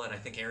Hill, and I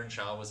think Aaron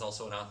Shaw was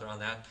also an author on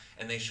that.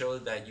 And they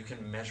showed that you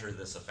can measure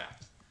this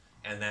effect.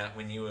 And that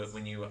when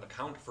you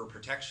account for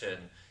protection,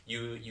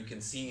 you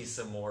can see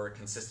some more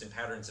consistent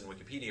patterns in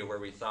Wikipedia where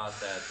we thought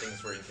that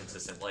things were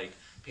inconsistent, like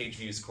page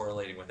views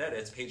correlating with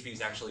edits. Page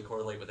views actually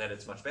correlate with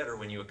edits much better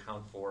when you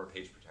account for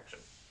page protection.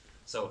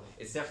 So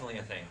it's definitely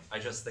a thing. I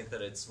just think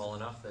that it's small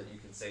enough that you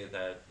can say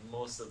that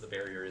most of the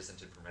barrier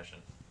isn't in permission.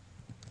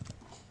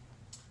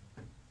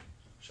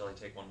 Shall I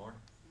take one more?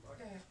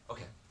 Okay.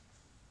 Okay.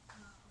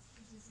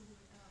 This is a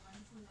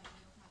wonderful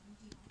idea of having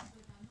Teahouse,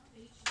 but I'm not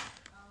very sure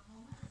how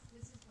much of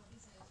this is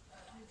publicized.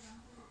 For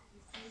example,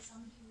 if there's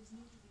somebody who's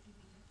new to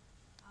Wikipedia,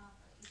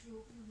 if you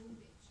open a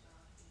homepage,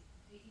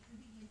 it would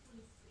be helpful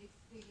if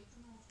they get to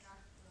know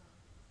that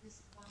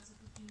this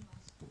concept of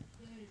Teahouse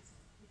there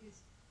itself,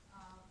 because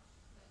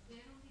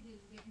there only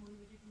they'll get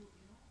motivated to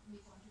make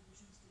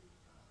contributions to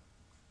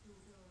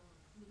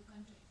the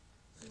content.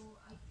 So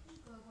I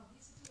think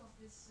publicity of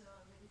this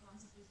very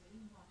concept is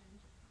very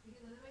important, because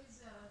otherwise,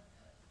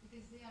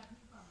 because they are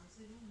newcomers,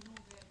 they don't know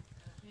where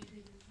they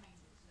will find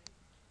this, right?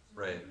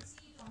 So Right. you will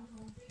see it on the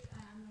homepage,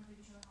 and I'm not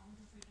very sure how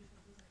much of it is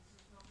publicized.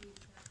 So probably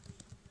that will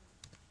be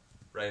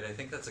Right, I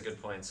think that's a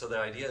good point. So the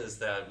idea is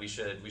that we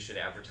should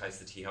advertise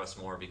the Teahouse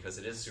more because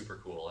it is super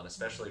cool, and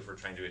especially if we're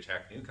trying to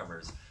attract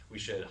newcomers, we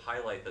should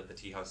highlight that the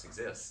Teahouse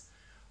exists.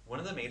 One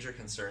of the major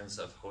concerns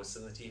of hosts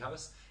in the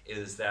Teahouse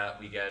is that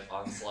we get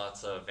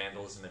onslaughts of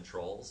vandalism and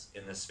trolls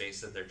in the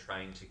space that they're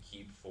trying to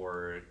keep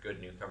for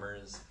good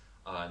newcomers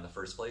in the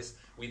first place.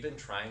 We've been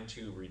trying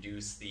to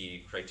reduce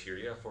the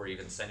criteria for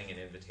even sending an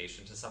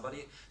invitation to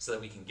somebody so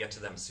that we can get to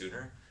them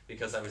sooner.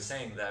 Because I was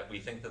saying that we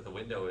think that the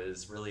window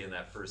is really in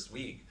that first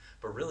week,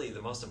 but really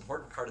the most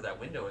important part of that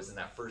window is in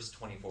that first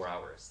 24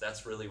 hours.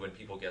 That's really when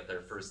people get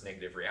their first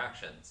negative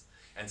reactions.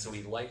 And so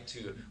we'd like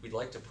to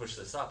push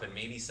this up and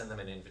maybe send them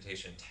an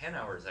invitation 10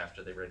 hours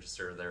after they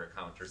register their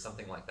account or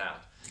something like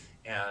that.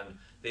 And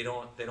they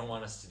don't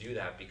want us to do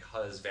that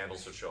because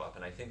vandals would show up.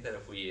 And I think that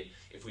if we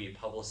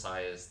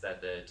publicize that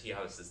the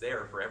Teahouse is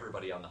there for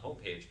everybody on the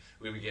homepage,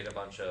 we would get a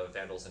bunch of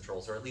vandals and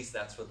trolls, or at least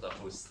that's what the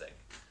hosts think.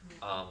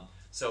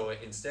 So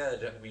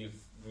instead,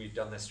 we've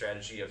done this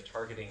strategy of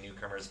targeting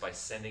newcomers by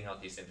sending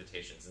out these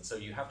invitations. And so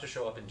you have to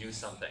show up and do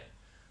something.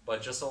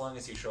 But just so long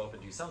as you show up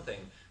and do something,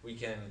 we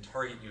can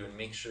target you and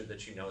make sure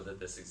that you know that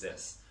this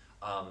exists.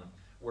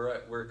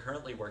 We're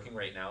currently working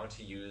right now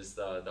to use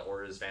the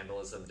Aura's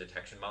vandalism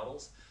detection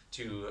models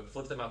to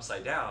flip them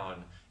upside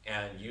down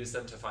and use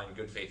them to find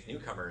good faith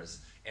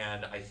newcomers.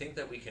 And I think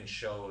that we can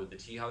show the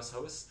Teahouse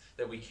hosts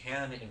that we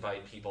can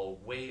invite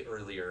people way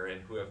earlier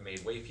and who have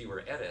made way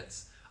fewer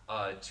edits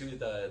to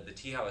the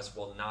Teahouse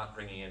while not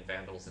bringing in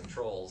vandals and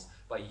trolls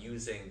by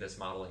using this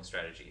modeling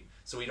strategy.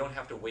 So we don't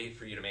have to wait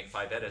for you to make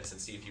 5 edits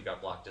and see if you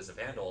got blocked as a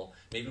vandal.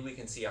 Maybe we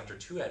can see after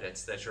 2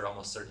 edits that you're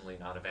almost certainly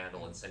not a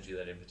vandal and send you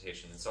that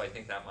invitation. And so I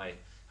think that might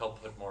help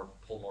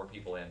pull more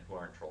people in who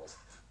aren't trolls.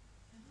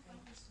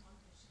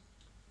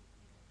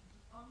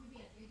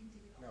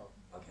 No.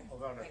 Okay.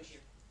 Over. Thank you.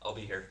 I'll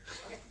be here.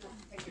 Okay.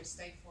 Thank you.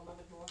 Stay for a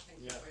moment more.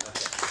 Thank you.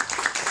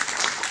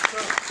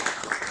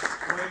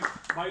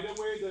 By the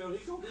way, the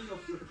recording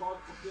of the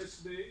talk of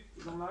yesterday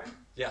is online?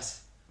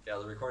 Yes. Yeah,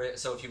 the recording.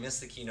 So if you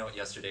missed the keynote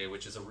yesterday,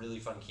 which is a really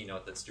fun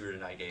keynote that Stuart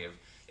and I gave,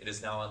 it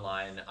is now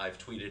online. I've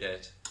tweeted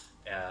it,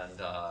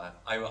 and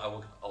I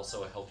will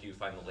also help you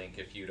find the link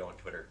if you don't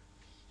Twitter.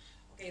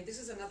 Okay, this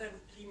is another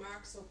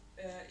remark. So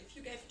if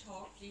you gave a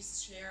talk,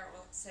 please share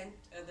or send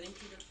the link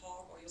to your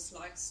talk or your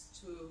slides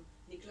to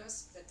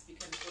Nicholas, that we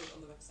can put it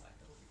on the website.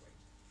 That would be great.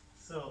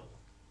 So,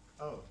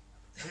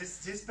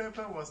 this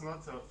paper was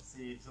not the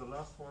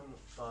last one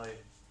by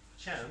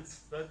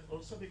chance, but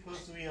also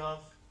because we have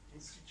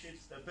instituted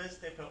the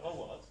Best Paper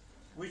Award,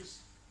 which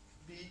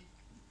be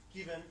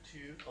given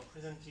to or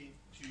presented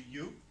to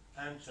you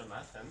and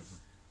Jonathan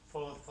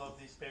for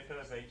this paper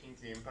evaluating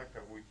the impact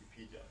of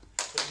Wikipedia.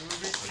 So you will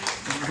receive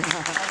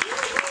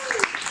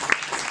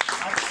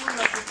as soon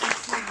as the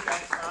teaching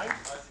last night,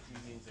 as it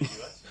is in the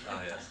US.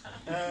 Yes.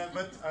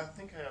 But I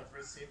think I have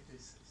received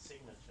this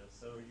signature,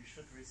 so you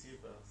should receive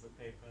the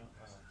paper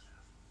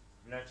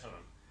later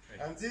on.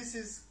 Great. And this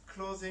is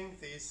closing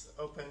this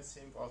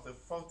OpenSym, or the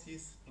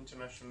 40th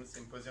International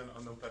Symposium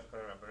on Open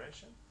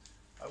Collaboration.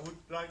 I would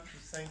like to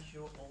thank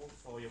you all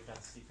for your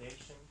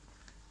participation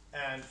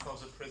and for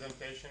the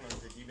presentation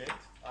and the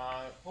debate.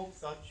 I hope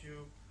that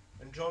you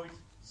enjoyed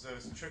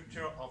the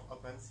structure of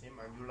OpenSym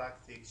and you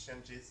like the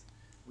exchanges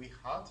we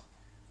had.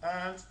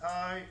 And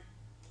I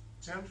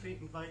gently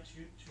invite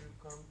you to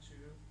come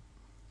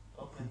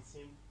to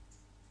OpenSym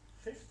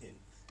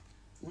 15th,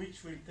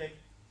 which will take,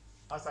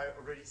 as I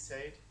already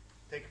said,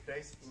 take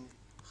place in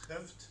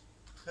Skövde.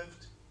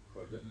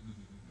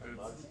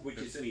 Which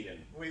is Sweden.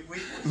 We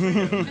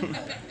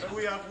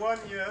have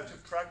 1 year to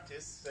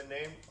practice the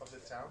name of the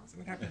town. So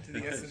what happened to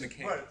the S and the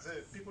K? Well,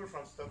 the people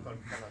from Stockholm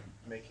cannot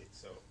make it,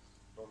 so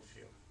don't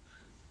fear.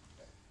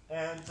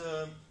 And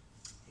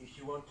if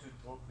you want to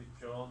talk with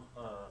John,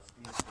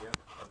 he's here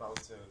about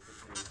the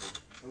community.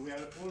 And we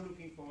are all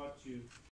looking forward to